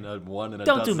of 10, one and a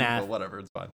don't dozen. Do math. But whatever, it's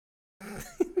fine.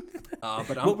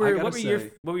 But what were your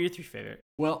 3 favorite?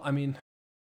 Well, I mean,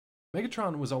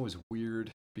 Megatron was always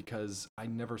weird because I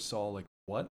never saw like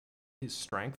what his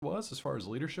strength was as far as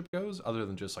leadership goes, other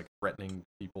than just like threatening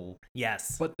people.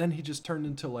 Yes. But then he just turned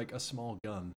into like a small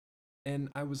gun. And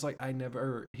I was like,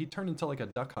 he turned into like a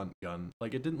duck hunt gun.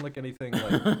 Like it didn't look anything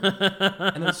like,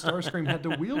 and then Starscream had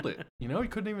to wield it. He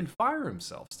couldn't even fire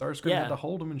himself. Starscream had to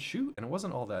hold him and shoot. And it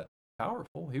wasn't all that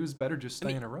powerful. He was better just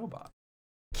staying a robot.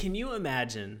 Can you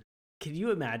imagine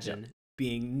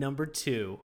being number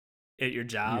 2 at your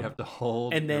job? You have to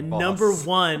hold and then your boss. number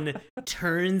 1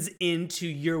 turns into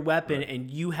your weapon, and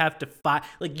you have to fire.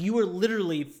 Like you are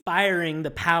literally firing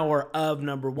the power of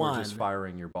number 1. Or just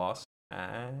firing your boss.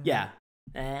 Yeah.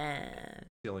 It's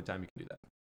the only time you can do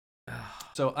that.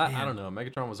 So I don't know.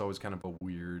 Megatron was always kind of a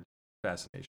weird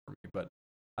fascination for me, but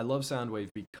I love Soundwave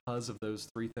because of those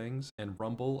 3 things, and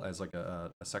Rumble as like a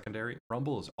secondary.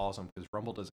 Rumble is awesome because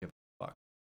Rumble doesn't give a fuck.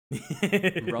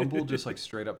 Rumble just like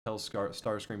straight up tells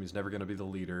Starscream he's never going to be the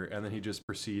leader, and then he just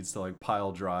proceeds to like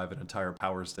pile drive an entire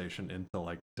power station into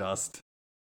like dust.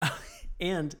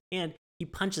 and he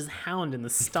punches Hound in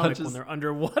the stomach when they're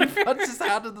underwater. He punches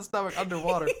Hound in the stomach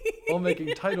underwater while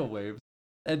making tidal waves,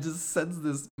 and just sends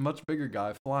this much bigger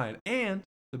guy flying. And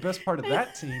the best part of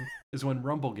that scene is when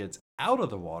Rumble gets out of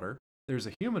the water, there's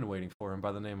a human waiting for him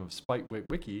by the name of Spike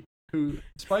Witwicky, who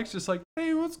Spike's just like,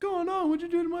 hey, what's going on? What'd you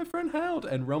do to my friend Hound?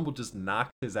 And Rumble just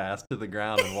knocked his ass to the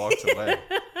ground and walks away.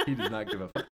 He does not give a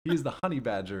fuck. He's the honey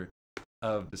badger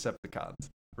of Decepticons.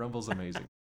 Rumble's amazing.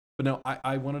 But no,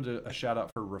 I wanted a shout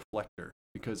out for Reflector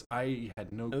because I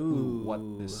had no clue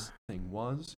what this thing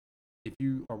was. If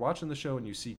you are watching the show and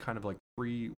you see kind of like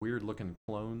 3 weird looking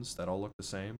clones that all look the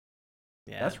same,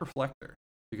 that's Reflector.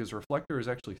 Because Reflector is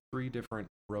actually 3 different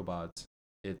robots.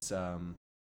 It's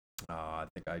I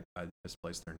think I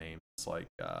misplaced their name. It's like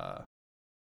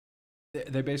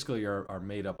they basically are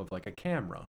made up of like a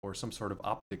camera or some sort of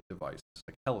optic device,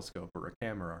 like a telescope or a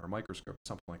camera or a microscope,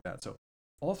 something like that. So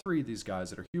all 3 of these guys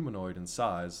that are humanoid in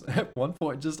size at one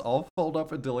point just all fold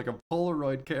up into like a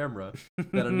Polaroid camera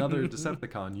that another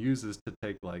Decepticon uses to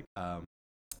take like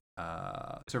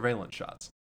surveillance shots,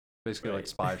 basically like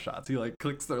spy shots. He like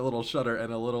clicks their little shutter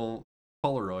and a little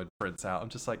Polaroid prints out. I'm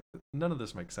just like, none of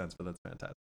this makes sense, but that's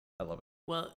fantastic. I love it.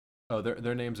 Well,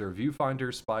 their names are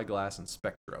Viewfinder, Spyglass, and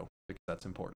Spectro, because that's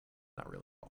important. Not really.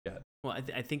 Go ahead. Well,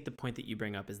 I think the point that you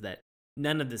bring up is that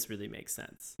none of this really makes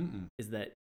sense. Is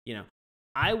that,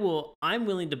 I'm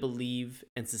willing to believe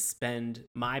and suspend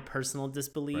my personal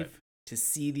disbelief to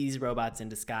see these robots in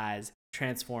disguise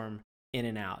transform in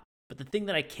and out. But the thing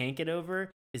that I can't get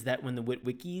over is that when the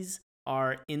Witwickies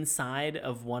are inside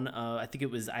of one I think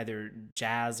it was either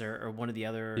Jazz or one of the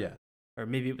other, or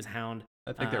maybe it was Hound.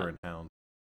 I think they were in Hound.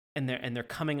 And they're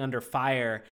coming under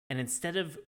fire, and instead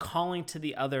of calling to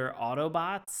the other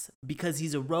Autobots, because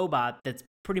he's a robot that's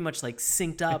pretty much like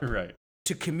synced up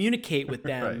to communicate with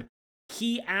them,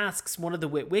 he asks one of the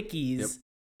Witwickies,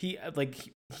 he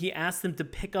asks them to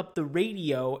pick up the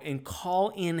radio and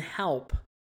call in help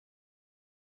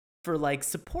for like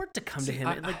support to come to him.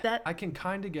 I can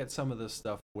kind of get some of this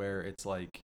stuff where it's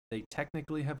like they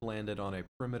technically have landed on a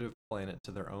primitive planet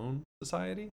to their own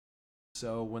society.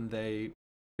 So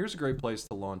here's a great place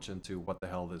to launch into what the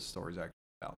hell this story's actually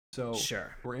about. So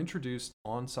we're introduced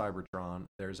on Cybertron.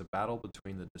 There's a battle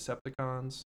between the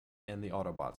Decepticons and the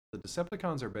Autobots. The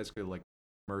Decepticons are basically like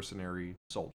mercenary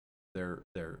soldiers. They're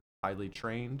highly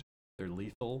trained. They're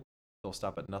lethal. They'll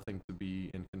stop at nothing to be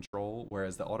in control.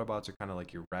 Whereas the Autobots are kind of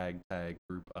like your ragtag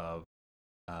group of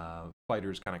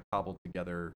fighters, kind of cobbled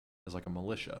together as like a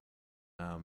militia.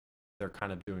 they're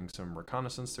kind of doing some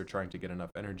reconnaissance. They're trying to get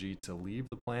enough energy to leave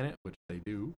the planet, which they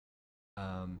do.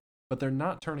 But they're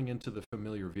not turning into the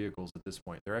familiar vehicles at this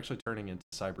point. They're actually turning into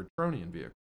Cybertronian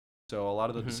vehicles. So a lot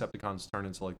of the Decepticons turn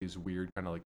into like these weird kind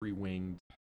of like three-winged,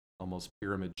 almost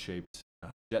pyramid-shaped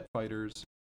jet fighters.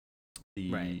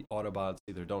 The Autobots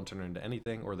either don't turn into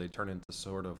anything, or they turn into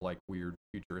sort of like weird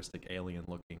futuristic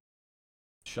alien-looking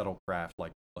shuttlecraft,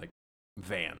 like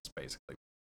vans, basically.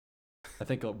 I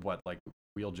think of like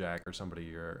Wheeljack or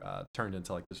somebody turned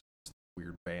into like this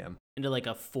weird van. Into like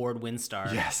a Ford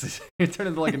Windstar. Yes, it turned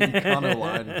into like an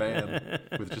Econoline van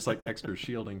with just like extra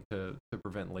shielding to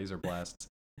prevent laser blasts.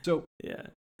 So yeah,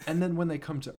 and then when they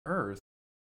come to Earth,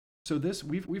 so this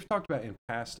we've talked about in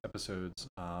past episodes.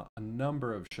 A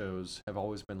number of shows have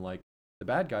always been like the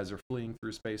bad guys are fleeing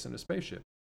through space in a spaceship.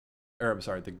 Or I'm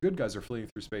sorry, the good guys are fleeing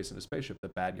through space in a spaceship.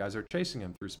 The bad guys are chasing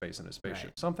them through space in a spaceship.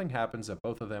 Right. Something happens that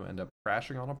both of them end up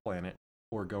crashing on a planet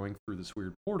or going through this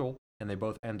weird portal, and they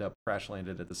both end up crash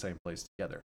landed at the same place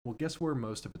together. Well, guess where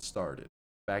most of it started?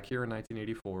 Back here in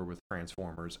 1984 with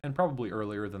Transformers, and probably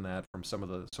earlier than that from some of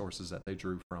the sources that they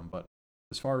drew from. But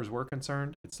as far as we're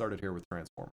concerned, it started here with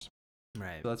Transformers.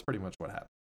 Right. So that's pretty much what happened.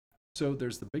 So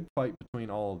there's the big fight between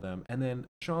all of them, and then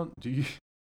Sean, do you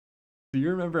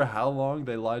remember how long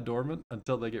they lie dormant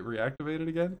until they get reactivated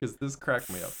again? Because this cracked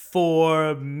me up.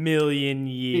 4 million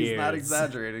years. He's not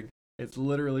exaggerating. It's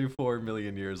literally 4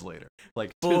 million years later.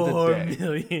 Like, to 4 the day.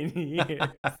 million years.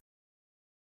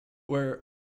 Where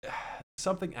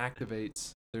something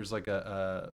activates, there's like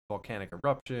a volcanic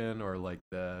eruption, or like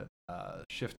the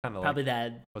shift kind of Probably like...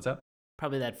 that. What's that?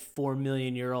 Probably that 4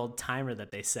 million year old timer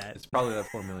that they set. It's probably that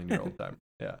 4 million year old timer.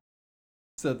 Yeah.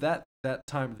 So that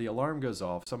time, the alarm goes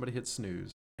off, somebody hits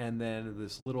snooze, and then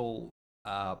this little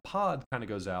pod kind of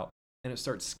goes out, and it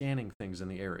starts scanning things in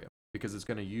the area, because it's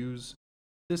going to use...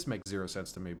 This makes zero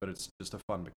sense to me, but it's just a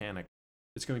fun mechanic.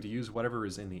 It's going to use whatever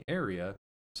is in the area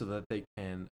so that they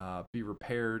can be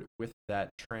repaired with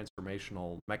that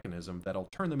transformational mechanism that'll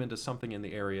turn them into something in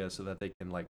the area so that they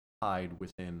can like hide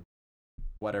within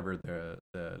whatever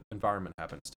the environment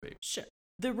happens to be. Sure.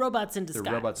 They're robots in disguise.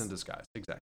 They're robots in disguise,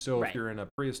 exactly. So if you're in a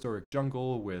prehistoric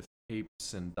jungle with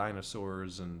apes and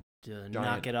dinosaurs and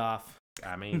knock it off.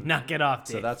 I mean, knock it off,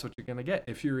 Dave. So that's what you're going to get.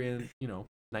 If you're in,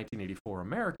 1984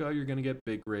 America, you're going to get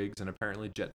big rigs and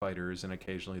apparently jet fighters and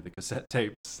occasionally the cassette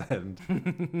tapes and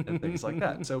things like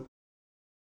that.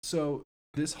 So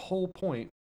this whole point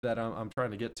that I'm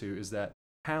trying to get to is that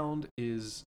Hound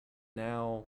is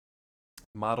now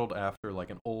modeled after like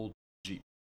an old Jeep,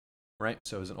 right?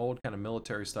 So it's an old kind of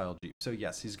military style Jeep. So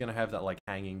yes, he's going to have that like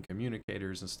hanging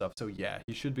communicators and stuff. So yeah,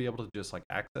 he should be able to just like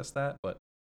access that, but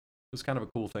it was kind of a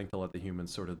cool thing to let the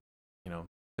humans sort of,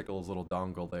 tickle his little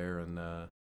dongle there and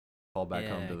call back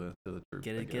home to the troops.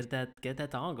 Get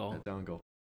that dongle. That dongle.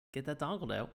 Get that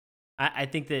dongle out. I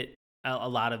think that a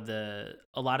lot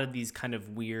of these kind of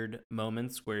weird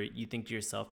moments where you think to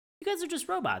yourself, you guys are just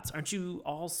robots. Aren't you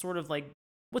all sort of like,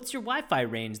 what's your Wi-Fi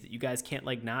range that you guys can't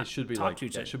like not talk to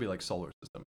each other? It should be like solar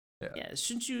system. Yeah.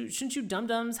 Shouldn't you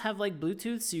dum-dums have like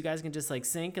Bluetooth so you guys can just like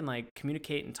sync and like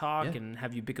communicate and talk and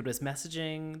have ubiquitous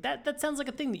messaging? That sounds like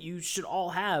a thing that you should all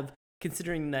have,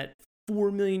 considering that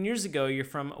 4 million years ago you're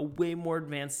from a way more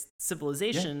advanced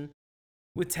civilization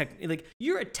with tech. Like,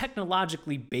 you're a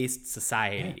technologically based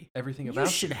society. Everything about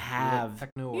you should have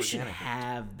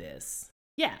this.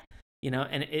 Yeah.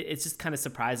 And it's just kind of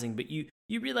surprising, but you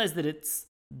realize that it's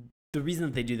the reason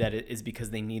that they do that is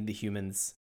because they need the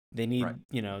humans. They need,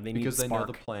 they need because spark. They know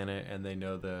the planet and they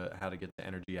know how to get the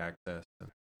energy access. And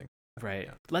things. Right.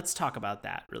 Yeah. Let's talk about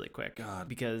that really quick.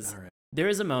 Because right. There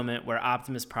is a moment where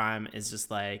Optimus Prime is just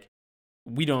like,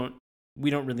 we don't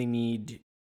really need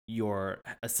your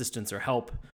assistance or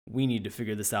help. We need to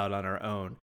figure this out on our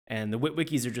own. And the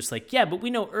Witwikis are just like, yeah, but we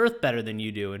know Earth better than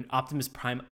you do. And Optimus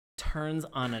Prime turns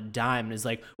on a dime and is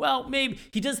like, well, maybe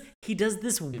he does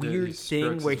this weird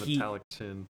thing where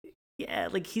yeah,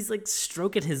 like he's like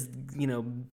stroking his,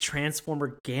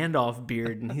 Transformer Gandalf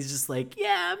beard, and he's just like,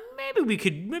 yeah, maybe we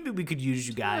could use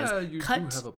you guys. Yeah, you do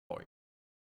have a point.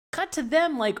 Cut to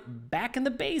them like back in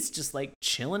the base, just like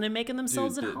chilling and making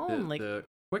themselves at home. The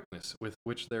quickness with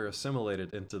which they're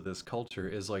assimilated into this culture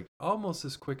is like almost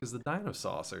as quick as the Dino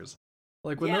Saucers.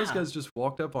 Like when those guys just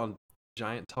walked up on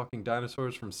giant talking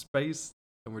dinosaurs from space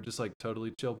and we're just like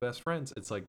totally chill best friends. It's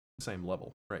like the same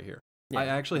level right here. Yeah, I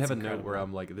actually have a note where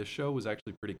I'm like, this show was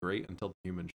actually pretty great until the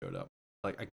humans showed up.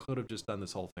 Like I could have just done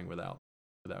this whole thing without.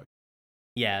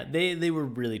 Yeah, they were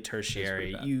really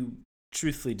tertiary. You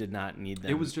truthfully did not need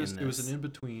them. It was an in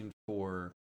between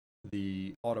for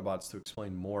the Autobots to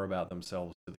explain more about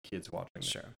themselves to the kids watching.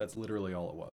 Sure, that's literally all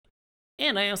it was.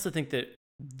 And I also think that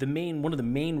one of the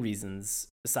main reasons,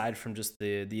 aside from just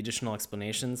the additional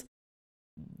explanations,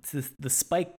 the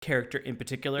Spike character in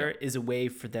particular is a way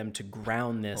for them to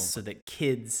ground this so that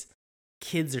kids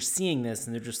are seeing this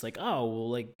and they're just like, oh, well,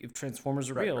 like if Transformers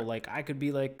are real, like I could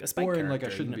be like a Spike character. Or like I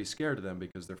shouldn't be scared of them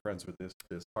because they're friends with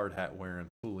this hard hat wearing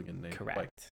hooligan named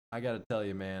Correct. Spike. I gotta tell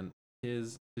you, man,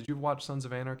 did you watch Sons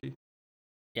of Anarchy?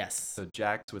 Yes. So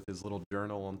Jax with his little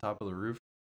journal on top of the roof.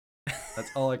 That's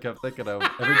all I kept thinking of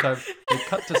every time they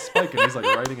cut to Spike and he's like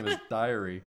writing in his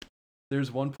diary.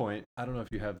 There's one point, I don't know if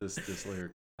you have this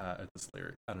lyric. I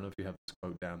don't know if you have this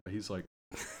quote down, but he's like,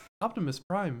 Optimus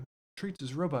Prime treats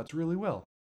his robots really well.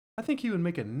 I think he would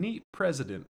make a neat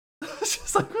president. It's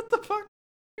just like, what the fuck?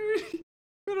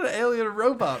 You're an alien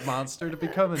robot monster to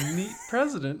become a neat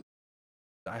president.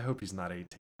 I hope he's not 18.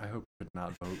 I hope he could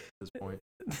not vote at this point.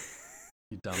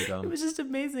 You dumb. It was just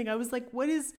amazing. I was like, what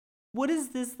is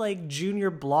this like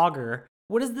junior blogger?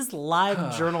 What is this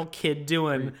live journal kid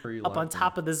doing up on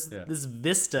top of this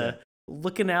vista,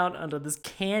 looking out under this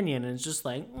canyon, and it's just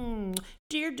like,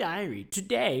 dear diary,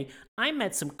 today I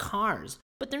met some cars,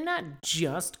 but they're not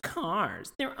just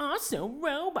cars. They're also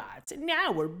robots, and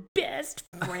now we're best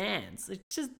friends. Like,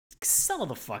 just settle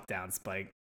the fuck down,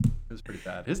 Spike. It was pretty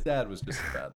bad. His dad was just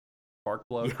a bad spark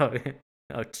plug.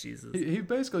 Oh, Jesus. He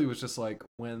basically was just like,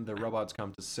 when the robots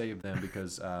come to save them,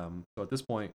 because so at this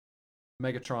point,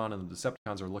 Megatron and the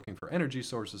Decepticons are looking for energy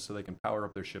sources so they can power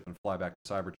up their ship and fly back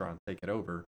to Cybertron, take it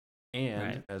over.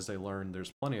 And as they learn,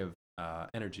 there's plenty of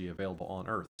energy available on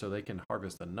Earth, so they can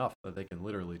harvest enough that they can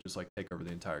literally just like take over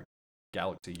the entire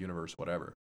galaxy, universe,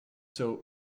 whatever. So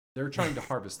they're trying to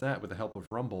harvest that with the help of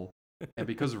Rumble. And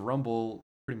because Rumble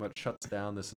pretty much shuts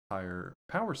down this entire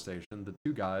power station, the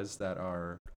two guys that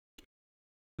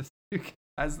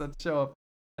show up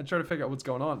and try to figure out what's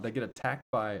going on, they get attacked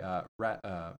by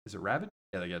is it Ravage?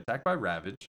 Yeah, they get attacked by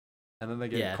Ravage, and then they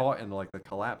get caught in like the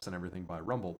collapse and everything by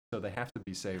Rumble. So they have to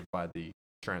be saved by the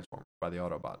Transformers, by the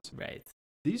Autobots. Right.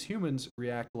 These humans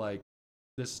react like,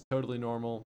 this is totally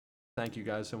normal. Thank you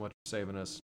guys so much for saving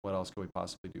us. What else can we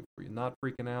possibly do for you? Not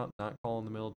freaking out, not calling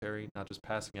the military, not just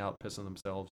passing out, pissing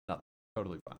themselves. Nothing.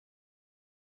 Totally fine.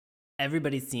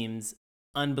 Everybody seems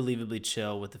unbelievably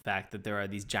chill with the fact that there are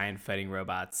these giant fighting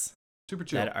robots. Super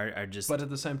chill. That are just... But at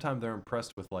the same time, they're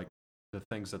impressed with like the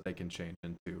things that they can change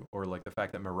into, or like the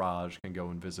fact that Mirage can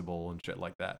go invisible and shit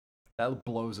like that. That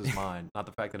blows his mind. Not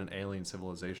the fact that an alien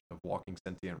civilization of walking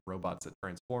sentient robots that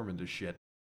transform into shit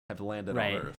have landed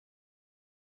on Earth.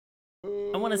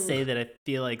 I want to say that I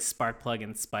feel like Sparkplug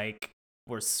and Spike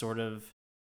were sort of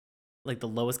like the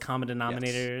lowest common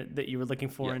denominator that you were looking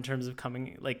for in terms of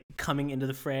coming into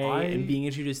the fray and being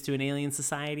introduced to an alien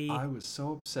society. I was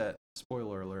so upset,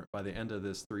 spoiler alert, by the end of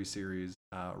this 3-series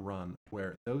run,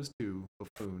 where those two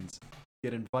buffoons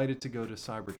get invited to go to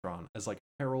Cybertron as like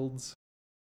heralds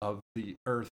of the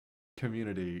Earth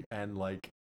community, and like,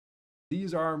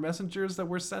 these are our messengers that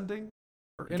we're sending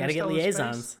for interstellar Gotta get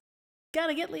liaisons. Space.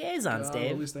 Gotta get liaisons,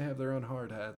 Dave. At least they have their own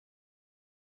hard hat.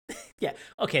 Yeah.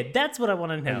 Okay, that's what I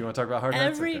want to know. Oh, you want to talk about hard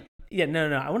hats? Okay. Yeah,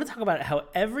 no. I want to talk about how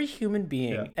every human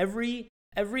being, every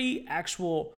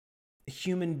actual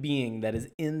human being that is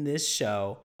in this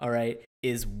show, all right,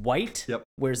 is white,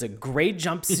 wears a gray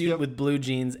jumpsuit with blue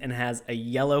jeans, and has a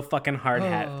yellow fucking hard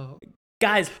hat.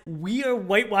 Guys, we are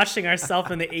whitewashing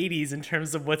ourselves in the 80s in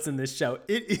terms of what's in this show.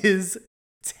 It is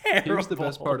terrible. Here's the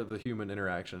best part of the human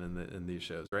interaction in these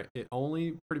shows, right? It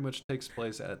only pretty much takes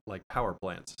place at like power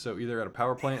plants. So either at a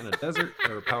power plant in a desert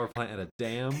or a power plant at a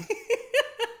dam.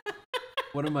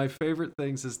 One of my favorite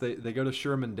things is they go to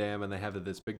Sherman Dam and they have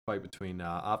this big fight between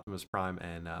Optimus Prime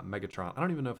and Megatron. I don't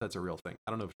even know if that's a real thing.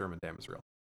 I don't know if Sherman Dam is real.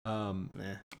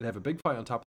 They have a big fight on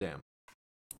top of the dam.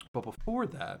 But before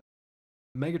that,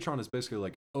 Megatron is basically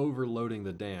like overloading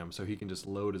the dam so he can just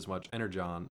load as much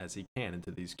energon as he can into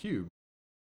these cubes.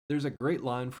 There's a great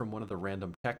line from one of the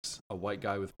random techs, a white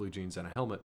guy with blue jeans and a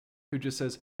helmet, who just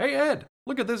says, "Hey Ed,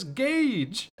 look at this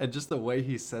gauge!" And just the way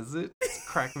he says it, it's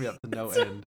cracking me up to no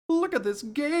end. Look at this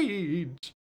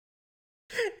gauge!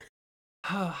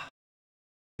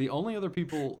 The only other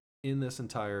people in this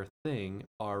entire thing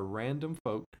are random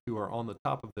folk who are on the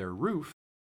top of their roof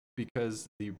because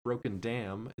the broken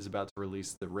dam is about to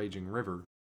release the raging river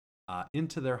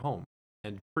into their home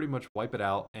and pretty much wipe it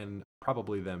out, and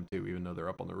probably them too, even though they're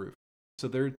up on the roof. So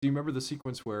do you remember the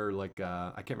sequence where like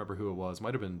I can't remember who it was,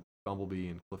 might have been Bumblebee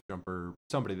and Cliffjumper,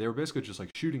 somebody, they were basically just like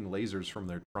shooting lasers from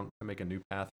their trunk to make a new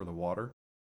path for the water.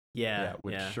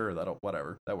 Sure,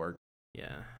 whatever, that worked.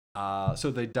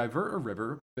 So they divert a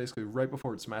river basically right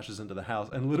before it smashes into the house,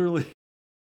 and literally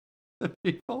the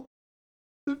people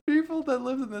that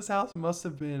lived in this house must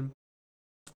have been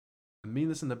I mean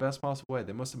this in the best possible way.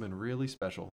 They must have been really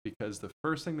special because the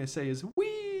first thing they say is,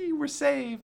 "Wee, we're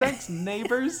saved. Thanks,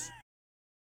 neighbors."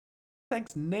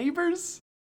 Thanks, neighbors.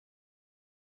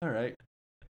 All right,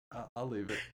 I'll leave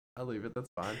it. That's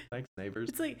fine. Thanks, neighbors.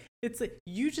 It's like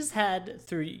you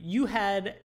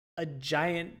had a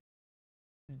giant,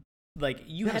 like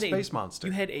you had a space monster.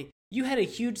 You had a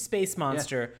huge space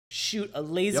monster shoot a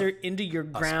laser into your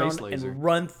ground and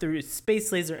run through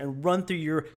space laser and run through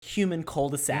your human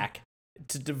cul-de-sac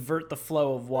to divert the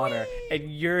flow of water.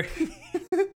 And you're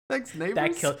thanks, neighbors.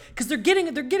 That killed because they're getting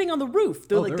on the roof.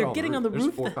 They're getting on the roof.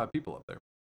 There's 4 or 5 people up there.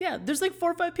 Yeah, there's like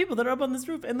 4 or 5 people that are up on this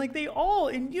roof, and like they all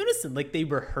in unison, like they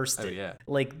rehearsed it. Yeah.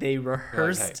 Like they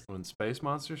rehearsed. Like, hey, when space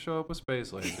monsters show up with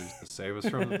space lasers to save us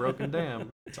from the broken dam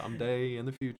someday in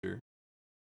the future,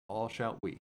 all shout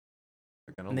we.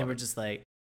 And they were just like,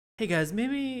 "Hey guys,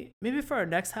 maybe for our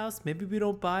next house, maybe we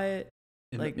don't buy it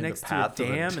next to a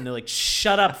dam." And they're like,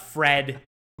 "Shut up, Fred.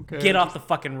 Okay, get off the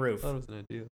fucking roof." That was an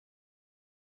idea.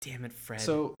 Damn it, Fred.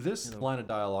 So this line of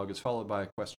dialogue is followed by a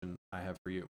question I have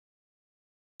for you.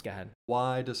 Go ahead.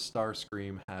 Why does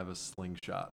Starscream have a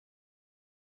slingshot?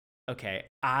 Okay,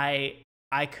 I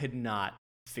could not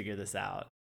figure this out.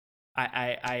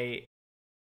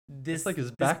 This it's like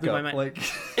his backup. Like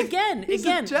again, he's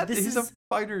a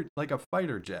fighter, like a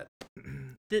fighter jet.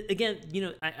 Again,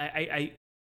 you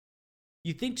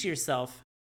think to yourself,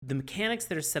 the mechanics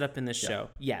that are set up in this show.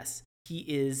 Yes, he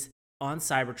is on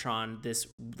Cybertron, this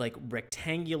like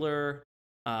rectangular,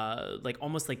 like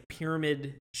almost like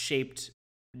pyramid shaped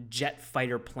jet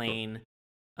fighter plane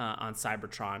on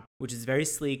Cybertron, which is very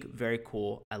sleek, very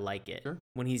cool. I like it. Sure.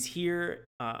 When he's here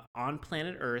on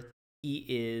planet Earth, he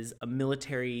is a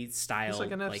military style. He's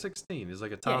like an F-16. He's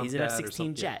like a Tomcat. Yeah, he's an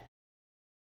F-16 jet.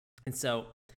 And so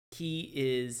he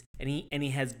is, and he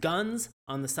has guns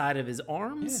on the side of his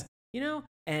arms,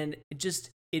 and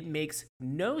it makes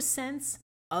no sense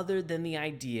other than the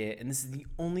idea, and this is the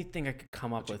only thing I could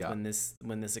come up with when this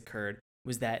occurred,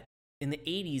 was that in the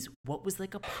 80s, what was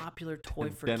like a popular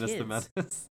toy for Dennis kids? the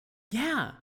Menace.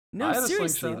 Yeah. No,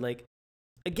 seriously. Like,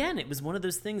 again, it was one of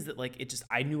those things that like,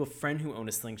 I knew a friend who owned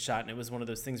a slingshot, and it was one of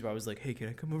those things where I was like, "Hey, can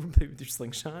I come over and play with your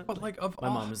slingshot?" But like, my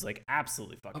mom was like,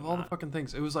 "Absolutely fucking of all the fucking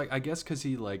things." It was like, I guess because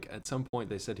he like, at some point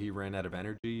they said he ran out of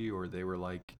energy, or they were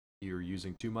like, "You're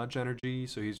using too much energy,"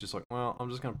 so he's just like, "Well,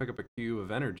 I'm just gonna pick up a cube of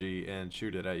energy and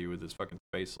shoot it at you with this fucking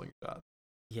space slingshot."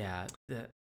 Yeah.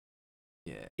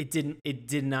 It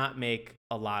did not make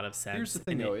a lot of sense. Here's the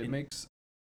thing, though. It makes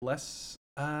less.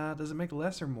 Does it make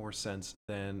less or more sense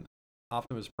than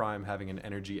Optimus Prime having an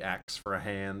energy axe for a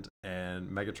hand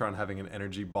and Megatron having an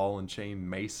energy ball and chain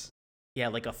mace? Yeah,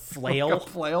 like a flail. Like a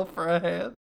flail for a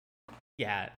hand.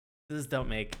 Yeah, these don't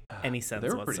make any sense they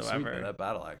were whatsoever. Pretty sweet, man. That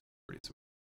battle axe was pretty sweet.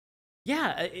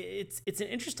 Yeah, it's an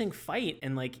interesting fight,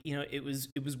 and like it was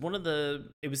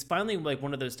finally like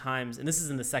one of those times, and this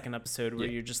is in the second episode where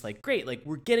you're just like, great, like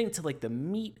we're getting to like the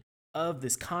meat of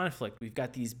this conflict. We've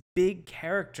got these big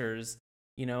characters,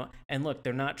 and look,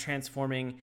 they're not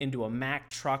transforming into a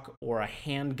Mack truck or a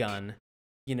handgun,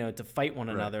 to fight one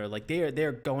another. Like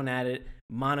they're going at it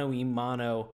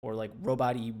mano-y-mano or like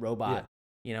robot-y-robot,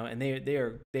 and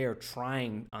they are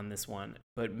trying on this one,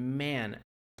 but man.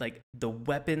 Like the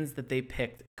weapons that they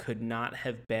picked could not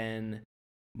have been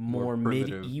more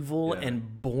medieval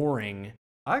and boring.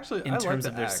 In terms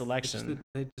of their selection,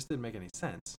 they just didn't make any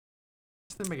sense.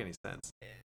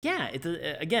 Yeah, it's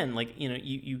again, like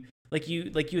you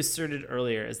asserted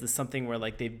earlier, is this something where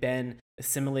like they've been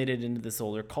assimilated into this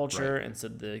older culture, and so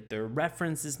their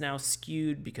reference is now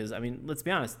skewed because, I mean, let's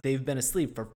be honest, they've been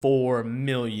asleep for 4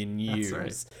 million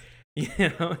years. That's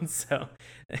right. And so.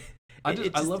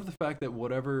 I love the fact that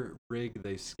whatever rig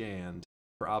they scanned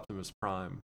for Optimus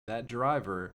Prime, that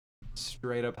driver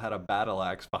straight up had a battle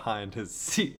axe behind his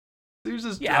seat. He was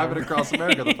just driving across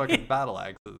America with a fucking battle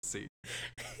axe at the seat.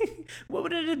 What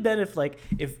would it have been if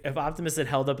Optimus had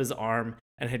held up his arm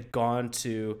and had gone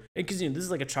to, because this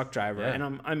is like a truck driver, and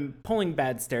I'm pulling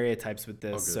bad stereotypes with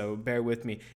this, so bear with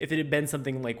me. If it had been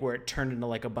something like where it turned into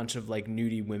like a bunch of like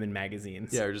nudie women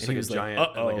magazines, or just like a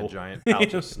giant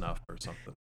pouch of snuff or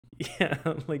something. Yeah,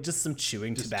 like just some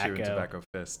chewing tobacco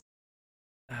fist.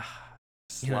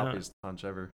 Sloppiest punch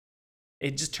ever.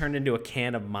 It just turned into a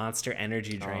can of Monster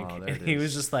Energy drink. And he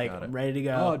was just like ready to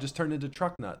go. Oh, it just turned into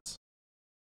truck nuts.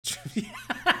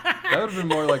 That would have been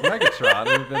more like Megatron.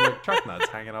 It would have been like truck nuts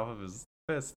hanging off of his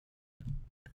fist.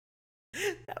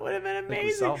 That would have been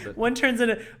amazing.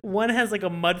 One has like a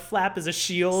mud flap as a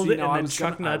shield, and then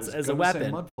truck nuts as a weapon.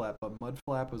 Say mud flap, but mud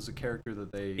flap was a character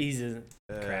that they.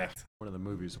 Correct. One of the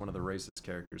movies, one of the racist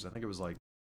characters. I think it was like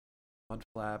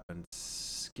Mudflap and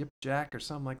Skipjack or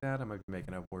something like that. I might be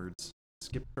making up words.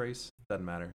 Skip Trace, doesn't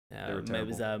matter. They were terrible. It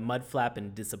was Mudflap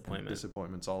and Disappointment. And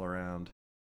disappointments all around.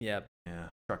 Yep. Yeah,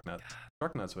 Truck Nuts.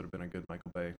 Truck Nuts would have been a good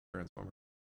Michael Bay Transformer.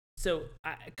 So,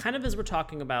 kind of as we're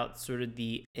talking about sort of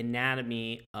the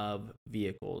anatomy of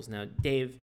vehicles. Now,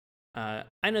 Dave, I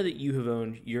know that you have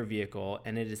owned your vehicle,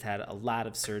 and it has had a lot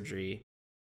of surgery.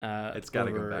 It's got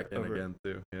to go back in again,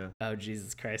 too. Yeah. Oh,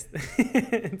 Jesus Christ.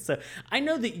 So, I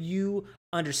know that you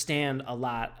understand a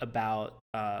lot about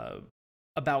cars.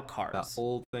 About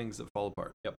old things that fall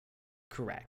apart. Yep.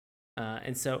 Correct.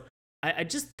 And so, I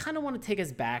just kind of want to take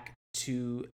us back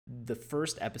to the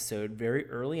first episode very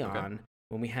early on,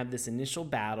 when we have this initial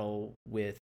battle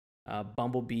with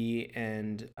Bumblebee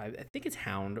and I think it's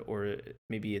Hound, or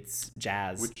maybe it's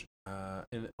Jazz. Which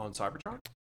on Cybertron?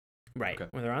 Right. Okay.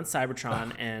 When they're on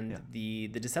Cybertron and the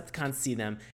Decepticons see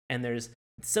them, and there's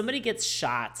somebody gets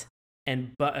shot,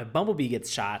 and Bumblebee gets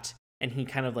shot, and he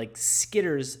kind of like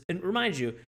skitters. And remind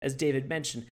you, as David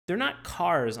mentioned, they're not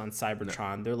cars on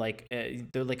Cybertron. No.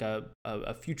 They're like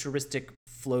a futuristic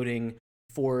floating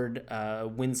Ford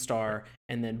Windstar,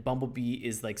 and then Bumblebee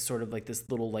is like sort of like this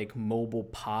little like mobile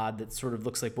pod that sort of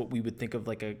looks like what we would think of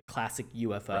like a classic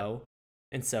UFO. Right.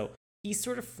 And so he's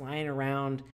sort of flying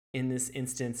around in this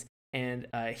instance, and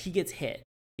he gets hit,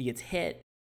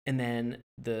 and then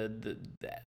the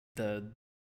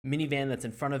minivan that's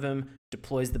in front of him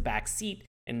deploys the back seat,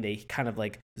 and they kind of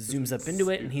like zooms up into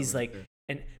it, and he's like,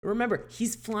 and remember,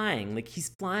 he's flying and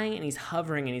he's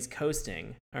hovering and he's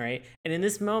coasting. All right. And in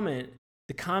this moment,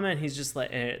 the comment, he's just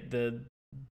like, the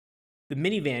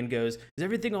minivan goes, "Is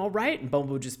everything all right?" And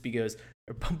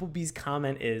Bumblebee's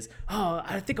comment is, "Oh,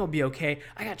 I think I'll be okay.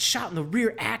 I got shot in the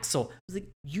rear axle." I was like,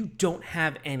 you don't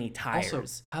have any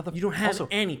tires. Also, you don't have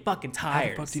any fucking tires. How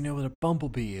the fuck do you know what a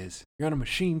Bumblebee is? You're on a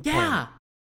machine planet. Yeah.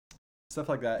 Stuff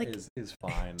like that is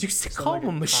fine. Do you call him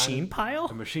a machine pile?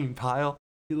 A machine pile?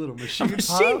 You little machine pile?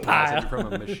 Machine pile.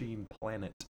 From a machine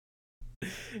planet.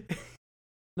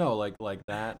 No, like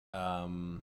that.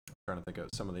 I'm trying to think of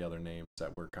some of the other names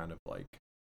that were kind of like.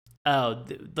 Oh,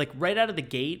 like right out of the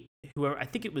gate, whoever. I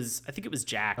think it was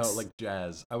Jax. Oh, like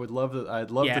Jazz. I'd love to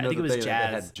know that they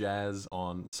had Jazz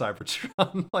on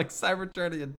Cybertron, like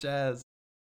Cybertron and Jazz.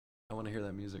 I want to hear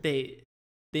that music.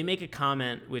 They make a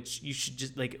comment which you should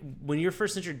just like when you're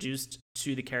first introduced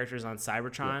to the characters on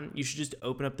Cybertron, you should just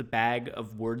open up the bag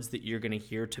of words that you're gonna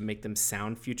hear to make them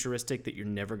sound futuristic that you're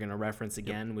never gonna reference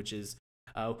again, which is.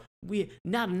 We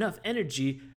not enough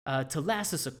energy to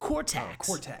last us a Cortex.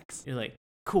 Oh, Cortex. You're like,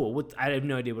 cool. I have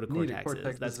no idea what a Cortex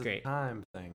is. That's great. Time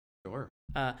thing. Sure.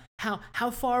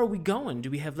 How far are we going? Do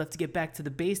we have left to get back to the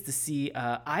base to see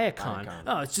Iacon?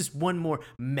 Oh, it's just one more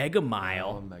mega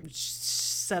mile.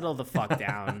 Settle the fuck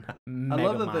down. I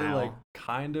love that they like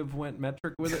kind of went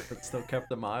metric with it, but still kept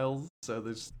the miles. So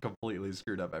they just completely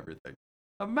screwed up everything.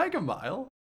 A mega mile.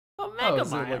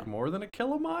 Is it like more than a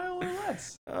kilomile or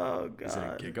less? Oh, God. Is it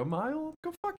a gigamile?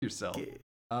 Go fuck yourself.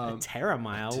 A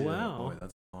teramile? Wow. Boy,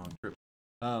 that's a long trip.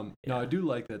 No, I do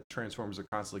like that Transformers are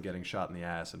constantly getting shot in the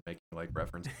ass and making like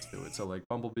references to it. So like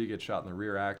Bumblebee gets shot in the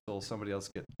rear axle. Somebody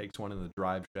else takes one in the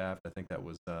drive shaft. I think that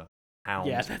was Hound.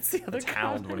 Yeah, that's the other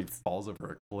Hound when he falls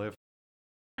over a cliff.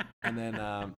 And then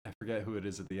I forget who it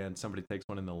is at the end. Somebody takes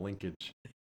one in the linkage.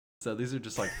 So these are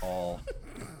just like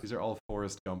these are all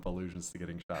Forrest Gump allusions to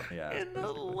getting shot in the ass. In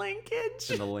the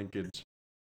linkage. In the linkage.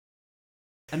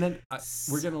 And then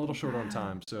we're getting a little short on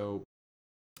time, so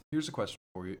here's a question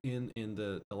for you. In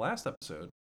the last episode,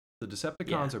 the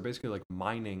Decepticons are basically like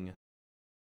mining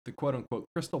the quote-unquote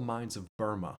crystal mines of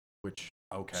Burma, which,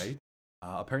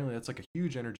 apparently that's like a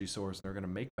huge energy source, and they're going to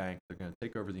make bank, they're going to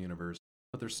take over the universe,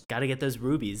 but there's... Gotta get those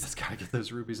rubies. Just gotta get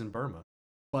those rubies in Burma.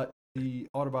 But the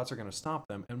Autobots are going to stop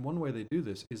them, and one way they do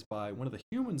this is by one of the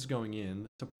humans going in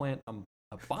to plant a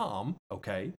bomb,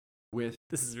 with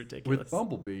this is ridiculous. With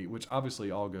Bumblebee, which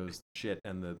obviously all goes to shit,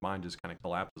 and the mine just kind of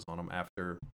collapses on him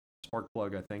after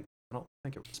Sparkplug, I think. I don't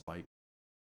think it was Spike.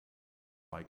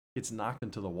 Spike gets knocked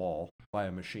into the wall by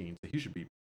a machine, so he should be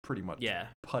pretty much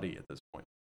putty at this point.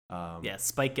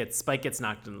 Spike gets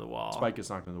knocked into the wall. Spike gets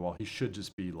knocked into the wall. He should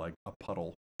just be like a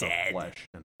puddle of flesh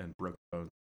and broken bones.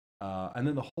 And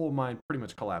then the whole mine pretty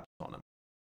much collapses on him.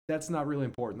 That's not really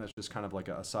important. That's just kind of like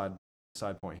a side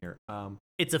point here.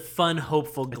 It's a fun,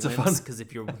 hopeful glimpse because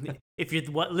if you're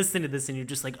listening to this and you're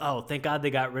just like, oh, thank God they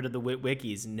got rid of the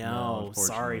wikis. No,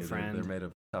 sorry, friend. They're made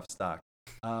of tough stock.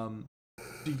 Do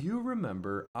you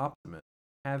remember Optimus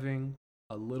having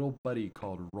a little buddy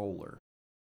called Roller?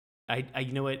 I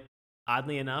you know what?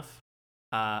 Oddly enough,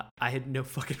 I had no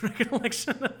fucking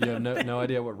recollection of that. You have no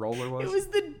idea what Roller was? It was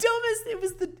the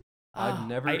dumbest. Oh,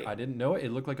 I didn't know it.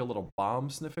 It looked like a little bomb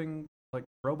sniffing like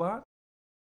robot.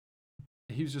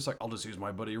 He was just like, I'll just use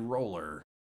my buddy Roller.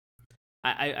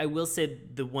 I will say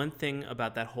the one thing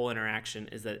about that whole interaction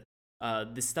is that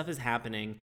this stuff is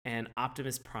happening, and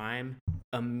Optimus Prime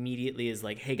immediately is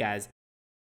like, "Hey guys,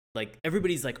 like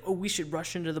everybody's like, oh, we should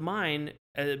rush into the mine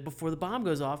before the bomb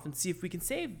goes off and see if we can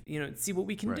save, see what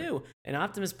we can do." And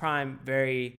Optimus Prime,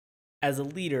 as a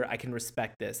leader, I can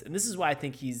respect this, and this is why I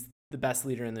think he's the best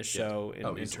leader in the show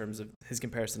in terms of his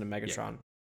comparison to Megatron.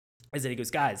 Is that he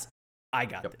goes, "Guys, I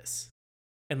got this,"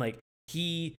 and like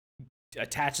he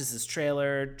attaches his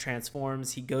trailer,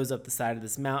 transforms, he goes up the side of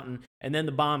this mountain, and then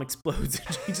the bomb explodes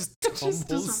and he just tumbles.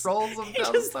 just rolls him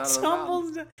down the side of the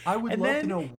mountain. I would love to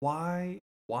know why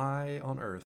on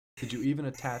earth did you even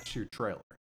attach your trailer?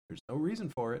 There's no reason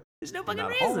for it. There's no You're fucking not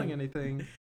reason. hauling anything.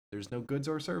 There's no goods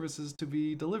or services to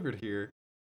be delivered here.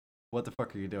 What the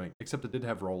fuck are you doing? Except it did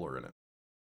have Roller in it.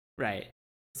 Right.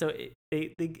 So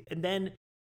they and then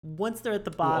once they're at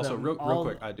the bottom. Also, real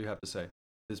quick, I do have to say,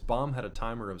 this bomb had a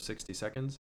timer of 60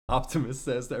 seconds. Optimus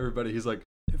says to everybody, he's like,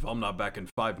 if I'm not back in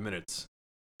 5 minutes,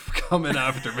 coming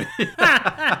after me.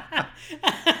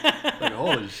 Like,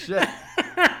 holy shit.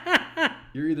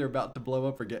 You're either about to blow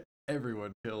up or get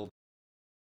everyone killed.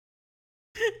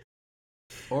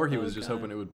 Or he was just hoping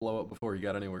it would blow up before he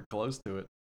got anywhere close to it.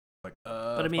 Like,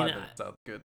 but I mean, 5 minutes sounds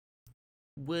good.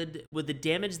 Would the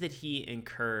damage that he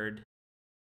incurred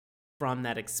from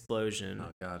that explosion,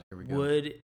 oh god, here we go.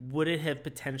 Would it have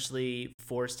potentially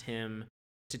forced him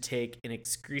to take an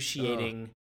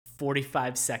excruciating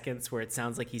 45 seconds where it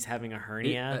sounds like he's having a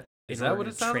hernia? Is that what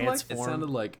it sounded like? It sounded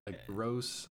like a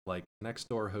gross, like next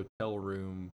door hotel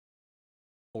room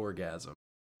orgasm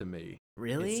to me.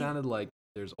 Really? It sounded like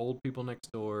there's old people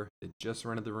next door. They just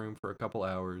rented the room for a couple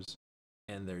hours,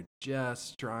 and they're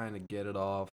just trying to get it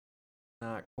off.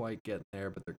 Not quite getting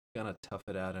there, but they're gonna tough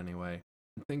it out anyway.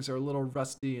 And things are a little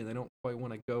rusty, and they don't quite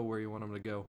want to go where you want them to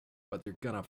go, but they're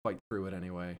gonna fight through it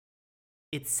anyway.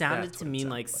 It sounded to me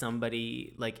like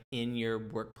somebody like in your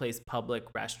workplace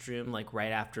public restroom, like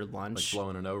right after lunch, like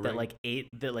blowing an O-ring,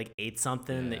 that ate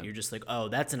something that you're just like, oh,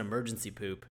 that's an emergency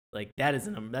poop. Like that's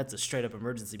a straight up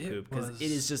emergency poop because it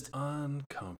is just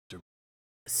uncomfortable,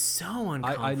 so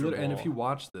uncomfortable. And if you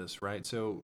watch this, right,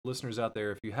 so listeners out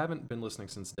there, if you haven't been listening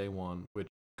since day one, which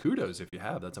kudos if you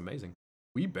have, that's amazing.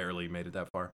 We barely made it that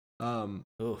far.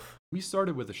 We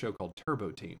started with a show called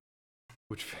Turbo Team,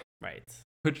 which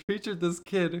featured this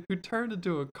kid who turned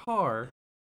into a car,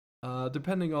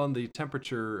 depending on the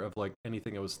temperature of like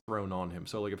anything that was thrown on him.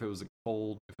 So like if it was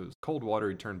cold water,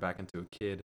 he'd turn back into a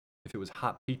kid. If it was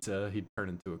hot pizza, he'd turn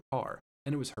into a car,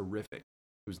 and it was horrific.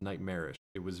 It was nightmarish.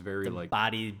 It was very like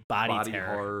body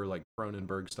horror, like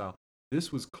Cronenberg style.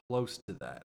 This was close to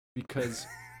that because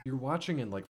you're watching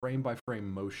in like frame by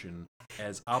frame motion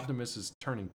as Optimus is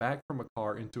turning back from a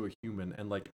car into a human, and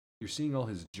like you're seeing all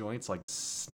his joints like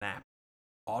snap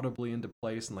audibly into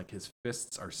place, and like his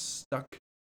fists are stuck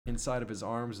inside of his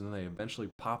arms, and then they eventually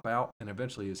pop out, and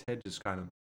eventually his head just kind of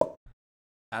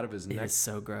out of his neck. It's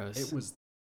so gross. It was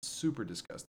super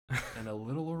disgusting and a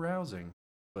little arousing,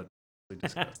 but really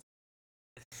disgusting.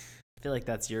 I feel like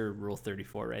that's your Rule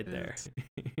 34 right there.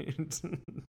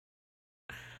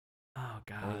 Oh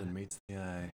god. More than meets the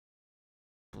eye.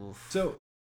 Oof. So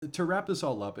to wrap this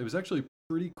all up, it was actually a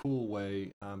pretty cool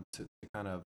way to kind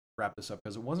of wrap this up,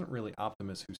 because it wasn't really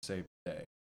Optimus who saved the day.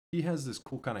 He has this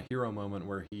cool kind of hero moment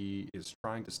where he is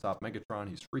trying to stop Megatron.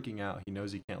 He's freaking out. He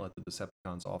knows he can't let the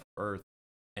Decepticons off Earth,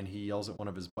 and he yells at one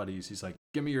of his buddies. He's like,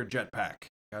 "Give me your jetpack."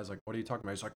 The guy's like, "What are you talking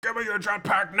about?" He's like, "Give me your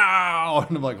jetpack now!"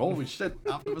 And I'm like, "Holy shit,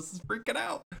 Optimus is freaking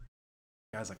out." The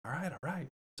guy's like, all right.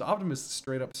 So Optimus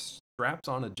straight up straps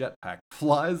on a jetpack,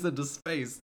 flies into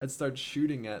space, and starts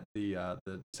shooting at the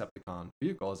Decepticon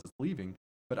vehicle as it's leaving.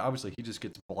 But obviously, he just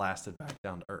gets blasted back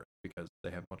down to Earth because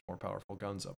they have much more powerful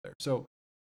guns up there. So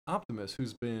Optimus,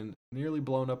 who's been nearly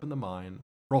blown up in the mine,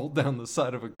 rolled down the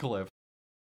side of a cliff,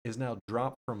 is now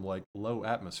dropped from like low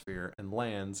atmosphere and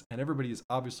lands, and everybody is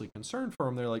obviously concerned for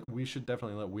him. They're like, we should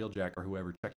definitely let Wheeljack or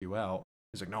whoever check you out.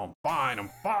 He's like, no, I'm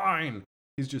fine.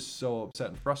 He's just so upset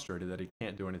and frustrated that he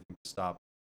can't do anything to stop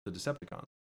the Decepticons.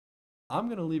 I'm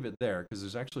going to leave it there because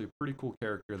there's actually a pretty cool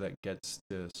character that gets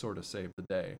to sort of save the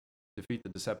day, defeat the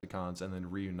Decepticons, and then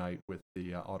reunite with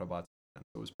the Autobots. So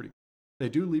it was pretty cool. They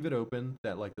do leave it open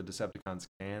that like the Decepticons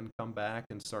can come back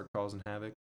and start causing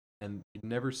havoc, and you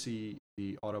never see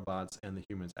the Autobots and the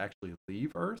humans actually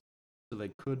leave Earth, so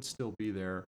they could still be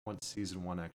there once season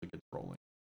 1 actually gets rolling.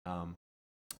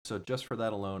 So just for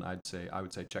that alone, I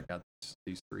would say check out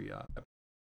these 3 episodes.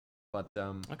 But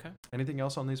okay. Anything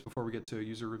else on these before we get to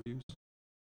user reviews?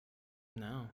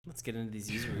 No. Let's get into these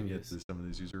user Get reviews. to some of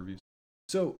these user reviews.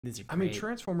 So, These are I mean, great.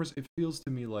 Transformers, it feels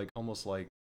to me like almost like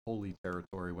holy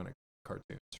territory when it comes to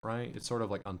cartoons, right? It's sort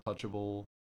of like untouchable.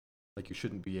 Like you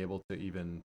shouldn't be able to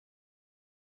even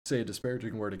say a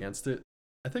disparaging word against it.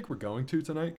 I think we're going to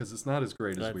tonight because it's not as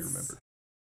great as we remember.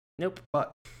 Nope.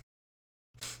 But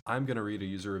I'm going to read a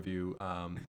user review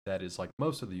that is like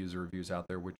most of the user reviews out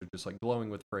there, which are just like glowing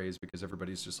with praise because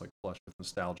everybody's just like flushed with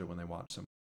nostalgia when they watch them.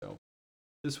 So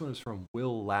this one is from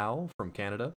Will Lau from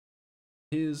Canada.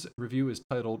 His review is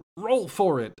titled, "Roll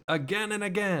for it, again and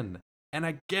again, and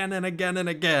again and again and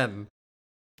again.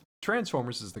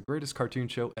 Transformers is the greatest cartoon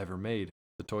show ever made.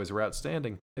 The toys are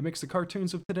outstanding. It makes the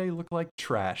cartoons of today look like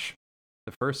trash.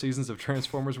 The first seasons of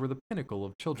Transformers were the pinnacle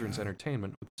of children's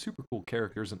entertainment with super cool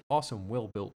characters and awesome,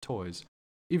 well-built toys.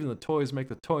 Even the toys make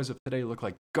the toys of today look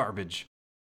like garbage.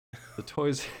 The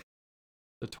toys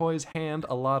hand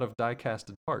a lot of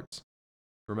die-casted parts."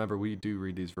 Remember, we do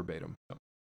read these verbatim.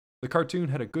 "The cartoon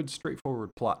had a good,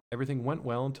 straightforward plot. Everything went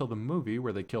well until the movie,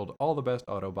 where they killed all the best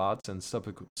Autobots and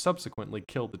subsequently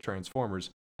killed the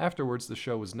Transformers. Afterwards, the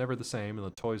show was never the same, and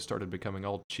the toys started becoming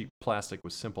all cheap plastic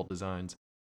with simple designs.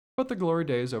 But the glory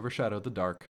days overshadowed the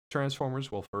dark.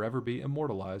 Transformers will forever be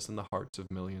immortalized in the hearts of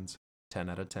millions. 10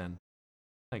 out of 10.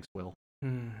 Thanks, Will."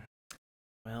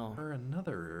 Well, For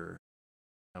another,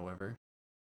 however.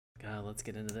 God, let's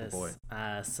get into this. Boy.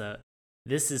 So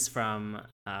this is from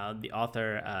the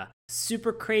author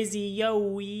Super Crazy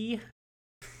Yowie.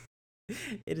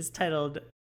 It is titled,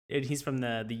 he's from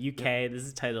the UK. Yep. This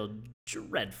is titled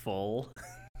Dreadful.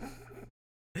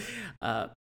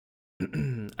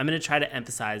 I'm going to try to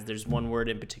emphasize there's one word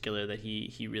in particular that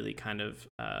he really kind of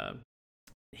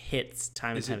hits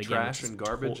time and time again. Is it trash and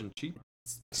garbage and cheap?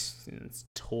 It's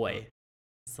toy.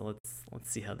 So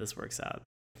let's see how this works out.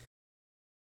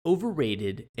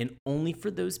 "Overrated, and only for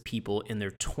those people in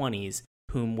their 20s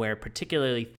whom wear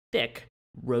particularly thick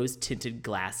rose-tinted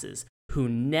glasses, who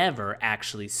never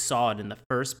actually saw it in the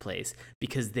first place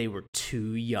because they were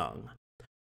too young.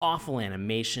 Awful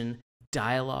animation,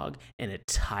 dialogue, and a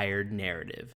tired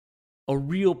narrative. A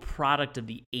real product of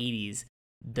the 80s,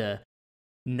 the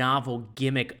novel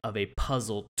gimmick of a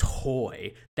puzzle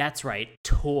toy." That's right,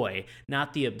 toy,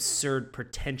 not the absurd,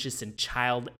 pretentious, and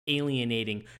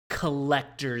child-alienating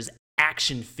collector's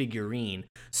action figurine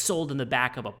sold in the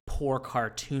back of a poor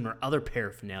cartoon or other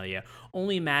paraphernalia.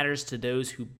 Only matters to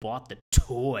those who bought the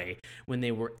toy when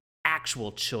they were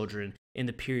actual children in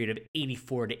the period of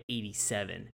 84 to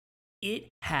 87. It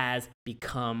has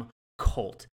become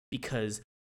cult because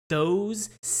those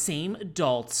same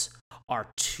adults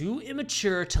are too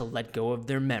immature to let go of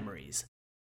their memories.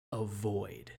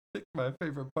 Avoid. My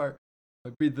favorite part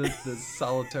would be the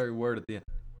solitary word at the end.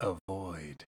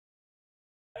 Avoid.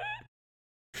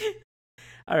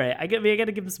 All right, I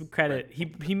gotta give him some credit.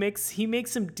 He makes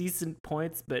some decent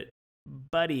points, but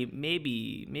buddy,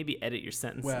 maybe edit your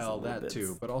sentences. Well, that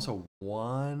too, but also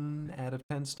 1 out of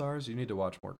 10 stars. You need to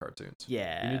watch more cartoons.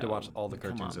 Yeah, you need to watch all the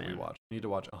cartoons that we watch. You need to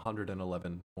watch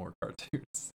 111 more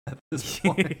cartoons at this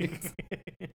point.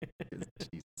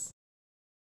 Jesus,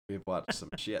 we've watched some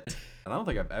shit, and I don't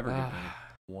think I've ever given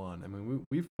one. I mean,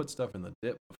 we've put stuff in the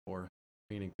dip before,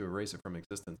 meaning to erase it from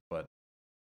existence, but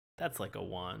that's like a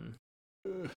 1.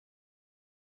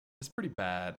 It's pretty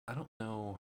bad. I don't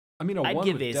know. I mean, I'd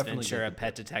give Ace Ventura: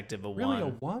 Pet Detective a 1. Really, a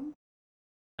 1?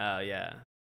 Oh, yeah.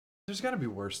 There's got to be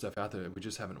worse stuff out there that we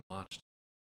just haven't watched.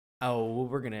 Oh, well,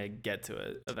 we're going to get to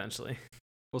it eventually.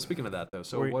 Well, speaking of that, though,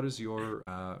 so what is your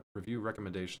review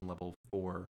recommendation level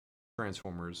for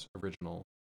Transformers original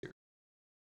series?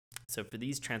 So for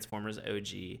these Transformers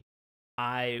OG,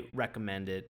 I recommend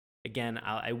it. Again,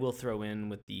 I will throw in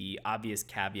with the obvious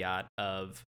caveat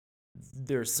of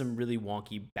there's some really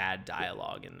wonky bad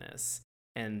dialogue in this.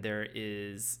 And there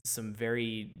is some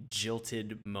very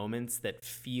jilted moments that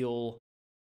feel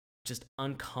just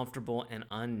uncomfortable and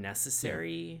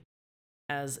unnecessary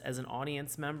as an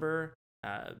audience member.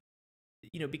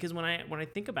 Because when I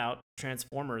think about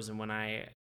Transformers and when I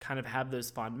kind of have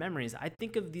those fond memories, I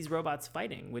think of these robots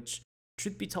fighting, which,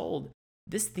 truth be told,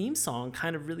 this theme song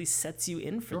kind of really sets you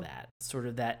in for that, sort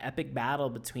of that epic battle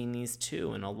between these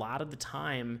two. And a lot of the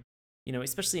time,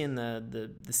 especially in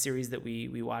the series that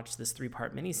we watched, this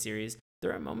 3-part miniseries,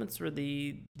 there are moments where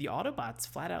the Autobots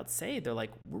flat out say, they're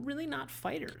like, we're really not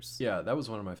fighters. Yeah, that was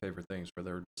one of my favorite things, where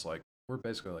they're just like, we're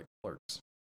basically like clerks.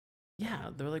 Yeah,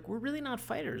 they're like, we're really not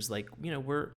fighters. Like,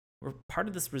 we're part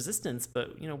of this resistance,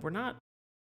 but we're not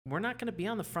going to be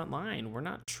on the front line. We're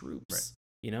not troops,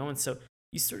 right. And so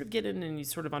you sort of get in and you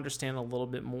sort of understand a little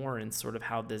bit more and sort of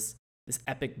how this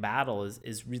epic battle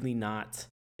is really not.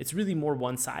 It's really more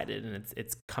one-sided, and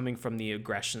it's coming from the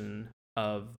aggression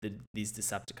of these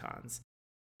Decepticons.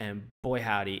 And boy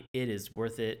howdy, it is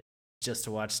worth it just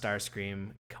to watch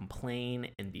Starscream complain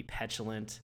and be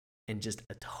petulant and just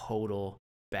a total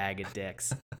bag of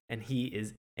dicks. and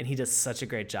he does such a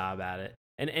great job at it.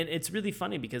 And it's really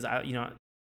funny because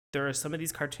there are some of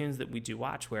these cartoons that we do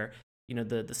watch where,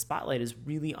 the spotlight is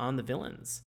really on the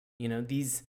villains.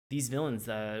 These villains,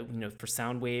 for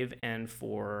Soundwave and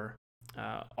for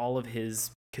all of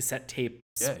his cassette tapes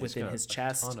within his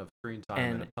chest. A ton of screen time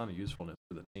and a ton of usefulness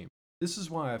for the team. This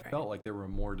is why I felt like there were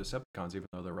more Decepticons, even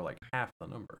though there were like half the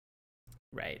number.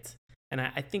 Right. And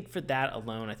I think for that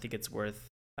alone, I think it's worth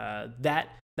that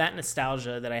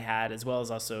nostalgia that I had, as well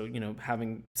as also,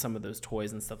 having some of those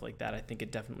toys and stuff like that. I think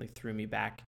it definitely threw me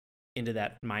back into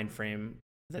that mind frame,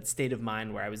 that state of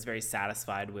mind where I was very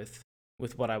satisfied with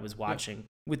what I was watching,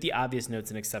 with the obvious notes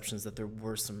and exceptions that there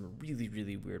were some really,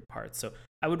 really weird parts. So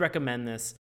I would recommend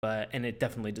this, and it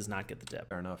definitely does not get the dip.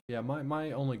 Fair enough. Yeah,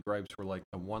 my only gripes were like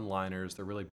the one-liners, the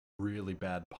really, really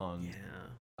bad puns.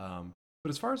 Yeah. But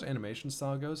as far as animation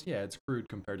style goes, yeah, it's crude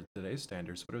compared to today's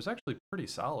standards, but it was actually pretty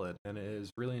solid, and it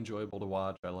is really enjoyable to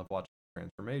watch. I love watching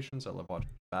transformations. I love watching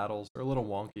battles. They're a little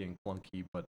wonky and clunky,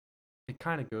 but it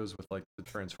kind of goes with like the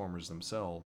Transformers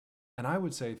themselves. And I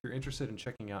would say if you're interested in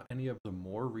checking out any of the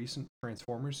more recent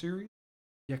Transformers series,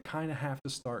 you kind of have to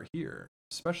start here,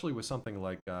 especially with something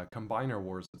like Combiner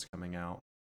Wars that's coming out.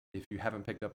 If you haven't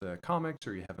picked up the comics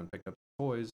or you haven't picked up the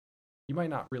toys, you might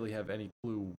not really have any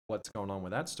clue what's going on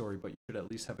with that story, but you should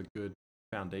at least have a good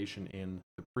foundation in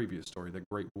the previous story, the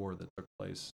Great War that took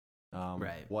place.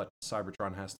 Right. What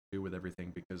Cybertron has to do with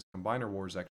everything, because Combiner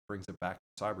Wars actually brings it back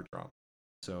to Cybertron.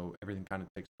 So everything kind of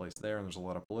takes place there, and there's a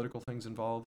lot of political things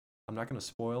involved. I'm not going to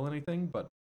spoil anything, but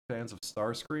fans of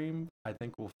Starscream, I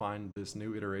think, will find this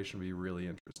new iteration be really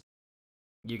interesting.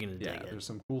 You're going to dig it. There's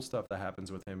some cool stuff that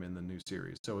happens with him in the new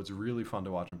series. So it's really fun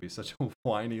to watch him be such a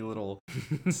whiny little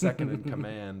second in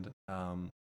command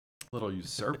little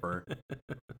usurper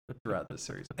throughout this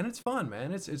series. And it's fun,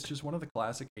 man. It's just one of the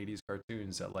classic 80s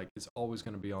cartoons that like is always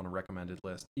going to be on a recommended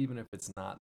list, even if it's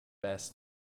not the best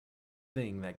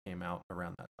thing that came out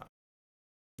around that time.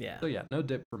 Yeah. So yeah, no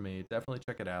dip for me. Definitely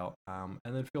check it out. And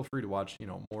then feel free to watch,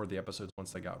 more of the episodes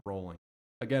once they got rolling.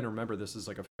 Again, remember, this is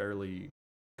like a fairly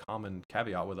common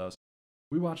caveat with us.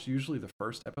 We watched usually the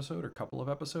first episode or couple of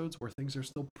episodes where things are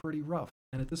still pretty rough.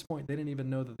 And at this point, they didn't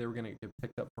even know that they were going to get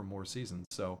picked up for more seasons.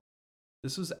 So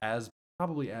this was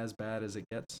probably as bad as it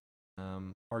gets.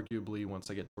 Arguably, once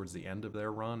they get towards the end of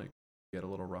their run, it could get a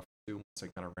little rough too once they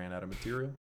kind of ran out of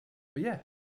material. But yeah,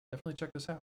 definitely check this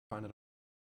out. Find it.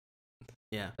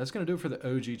 Yeah. That's going to do it for the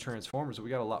OG Transformers. We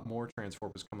got a lot more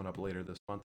Transformers coming up later this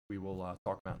month. We will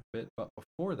talk about in a bit. But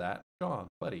before that, Sean,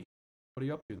 buddy, what are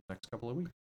you up to the next couple of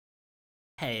weeks?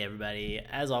 Hey, everybody.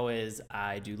 As always,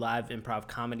 I do live improv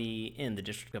comedy in the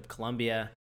District of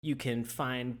Columbia. You can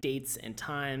find dates and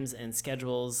times and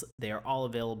schedules. They are all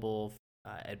available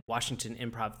at Washington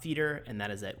Improv Theater, and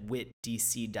that is at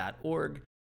witdc.org.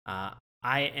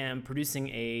 I am producing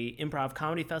a improv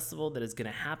comedy festival that is going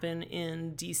to happen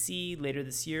in DC later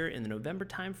this year in the November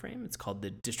timeframe. It's called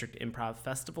the District Improv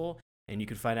Festival, and you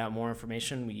can find out more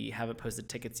information. We haven't posted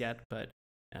tickets yet, but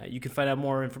you can find out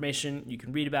more information. You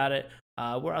can read about it.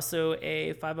 We're also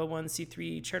a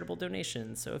 501c3 charitable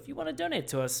donation, so if you want to donate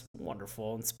to us,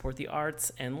 wonderful, and support the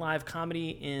arts and live comedy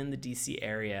in the DC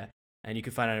area. And you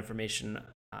can find out information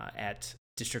at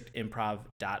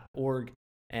districtimprov.org.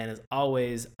 And as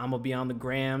always, I'm going to be on the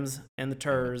grams and the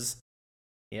turs.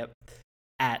 Yep.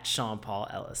 At Sean Paul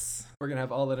Ellis. We're going to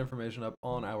have all that information up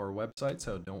on our website,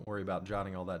 so don't worry about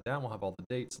jotting all that down. We'll have all the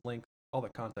dates, links, all the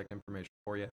contact information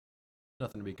for you.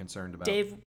 Nothing to be concerned about.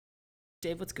 Dave,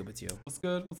 what's good with you? What's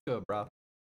good? What's good, bro?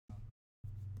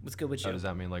 What's good with you? Does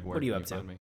that mean like where what are you can up to? find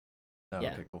me? Oh,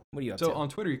 yeah. Okay, cool. What are you up to? So on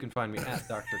Twitter, you can find me at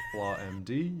Dr. Claw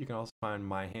MD. You can also find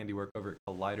my handiwork over at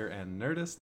Collider and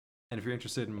Nerdist. And if you're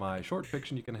interested in my short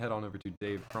fiction, you can head on over to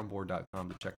davecrumbore.com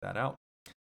to check that out.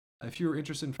 If you're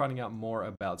interested in finding out more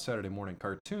about Saturday morning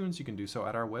cartoons, you can do so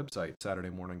at our website,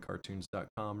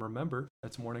 SaturdayMorningCartoons.com. Remember,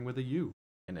 that's morning with a U.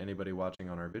 And anybody watching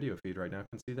on our video feed right now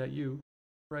can see that U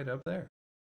right up there.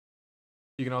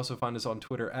 You can also find us on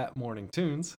Twitter at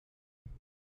MorningTunes.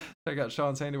 Check out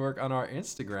Sean's handiwork on our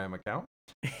Instagram account.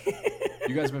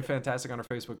 You guys have been fantastic on our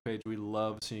Facebook page. We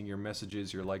love seeing your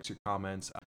messages, your likes, your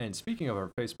comments. And speaking of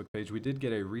our Facebook page, we did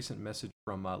get a recent message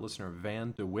from listener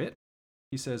Van DeWitt.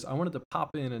 He says, I wanted to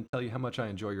pop in and tell you how much I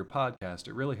enjoy your podcast.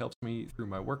 It really helps me through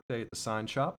my workday at the sign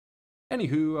shop.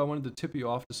 Anywho, I wanted to tip you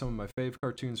off to some of my fave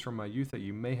cartoons from my youth that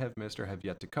you may have missed or have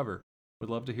yet to cover. Would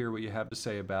love to hear what you have to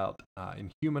say about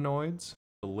Inhumanoids,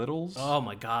 The Littles. Oh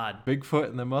my God. Bigfoot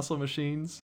and the Muscle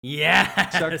Machines,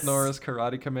 Yes. Chuck Norris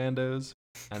Karate Commandos,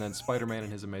 and then Spider-Man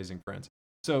and His Amazing Friends.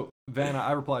 So, Vanna,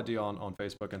 I replied to you on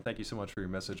Facebook, and thank you so much for your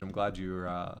message. I'm glad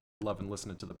you're loving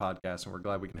listening to the podcast, and we're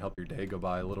glad we can help your day go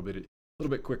by a little bit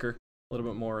quicker, a little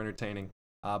bit more entertaining.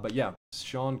 But yeah,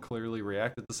 Sean clearly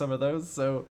reacted to some of those,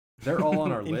 so they're all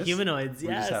on our list. Humanoids, we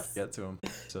yes. just have to get to them.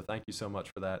 So thank you so much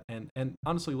for that. And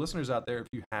honestly, listeners out there, if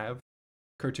you have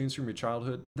cartoons from your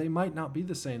childhood, they might not be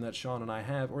the same that Sean and I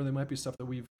have, or they might be stuff that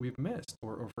we've missed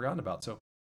or forgotten about. So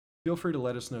feel free to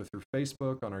let us know through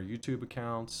Facebook, on our YouTube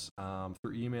accounts,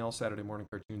 through email,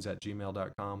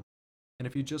 SaturdayMorningCartoons@gmail.com. And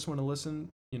if you just want to listen,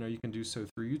 you can do so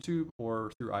through YouTube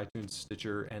or through iTunes,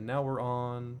 Stitcher, and now we're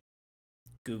on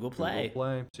Google Play.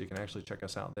 So you can actually check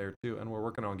us out there too. And we're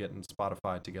working on getting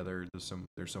Spotify together.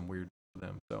 There's some weird for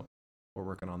them, so we're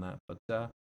working on that. But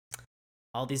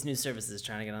all these new services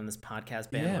trying to get on this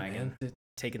podcast bandwagon. Yeah,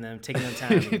 taking them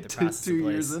time to get the process two in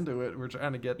place. years into it, we're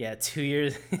trying to get 2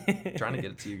 years trying to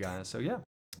get it to you guys. So yeah,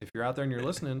 if you're out there and you're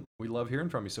listening, we love hearing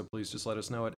from you. So please just let us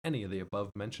know at any of the above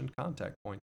mentioned contact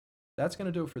points. That's going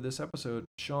to do it for this episode.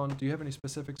 Sean, do you have any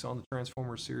specifics on the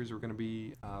Transformers series we're going to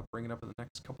be bringing up in the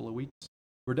next couple of weeks?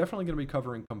 We're definitely going to be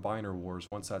covering Combiner Wars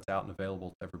once that's out and available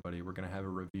to everybody. We're going to have a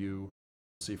review,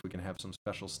 see if we can have some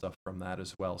special stuff from that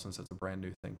as well, since it's a brand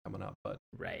new thing coming up. But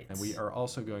right. And we are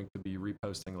also going to be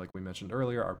reposting, like we mentioned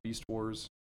earlier, our Beast Wars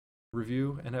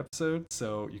review and episode.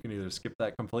 So you can either skip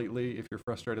that completely if you're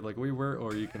frustrated like we were,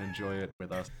 or you can enjoy it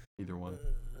with us. Either one.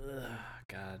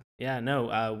 God. Yeah,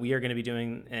 no, we are going to be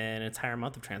doing an entire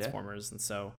month of Transformers. And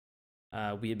so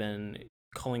we have been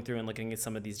culling through and looking at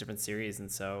some of these different series.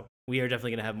 And so we are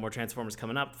definitely going to have more Transformers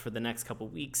coming up for the next couple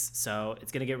weeks. So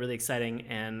it's going to get really exciting.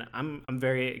 And I'm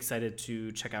very excited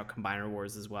to check out Combiner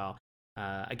Wars as well.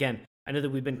 Again, I know that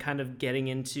we've been kind of getting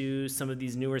into some of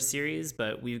these newer series,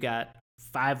 but we've got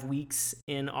 5 weeks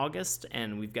in August,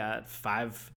 and we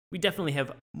definitely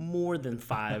have more than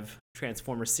 5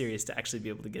 Transformers series to actually be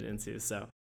able to get into. So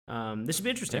this should be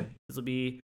interesting. Yeah. This will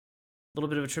be a little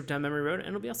bit of a trip down memory road, and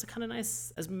it'll be also kind of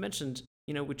nice, as we mentioned,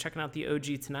 we're checking out the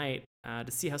OG tonight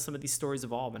to see how some of these stories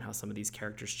evolve and how some of these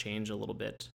characters change a little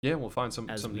bit. Yeah, we'll find some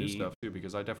new stuff too,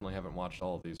 because I definitely haven't watched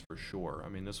all of these for sure. I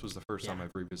mean, this was the first time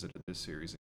I've revisited this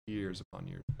series in years upon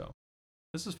years ago.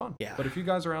 This is fun. Yeah. But if you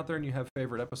guys are out there and you have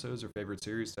favorite episodes or favorite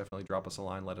series, definitely drop us a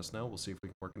line. Let us know. We'll see if we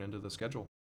can work it into the schedule.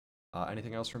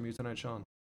 Anything else from you tonight, Sean?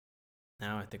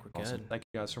 No, I think we're awesome. good. Thank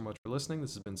you guys so much for listening.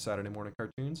 This has been Saturday Morning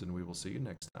Cartoons, and we will see you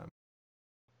next time.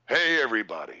 Hey,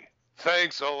 everybody.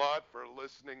 Thanks a lot for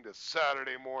listening to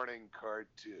Saturday Morning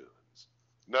Cartoons.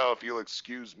 Now, if you'll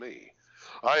excuse me,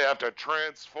 I have to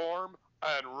transform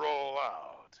and roll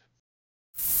out.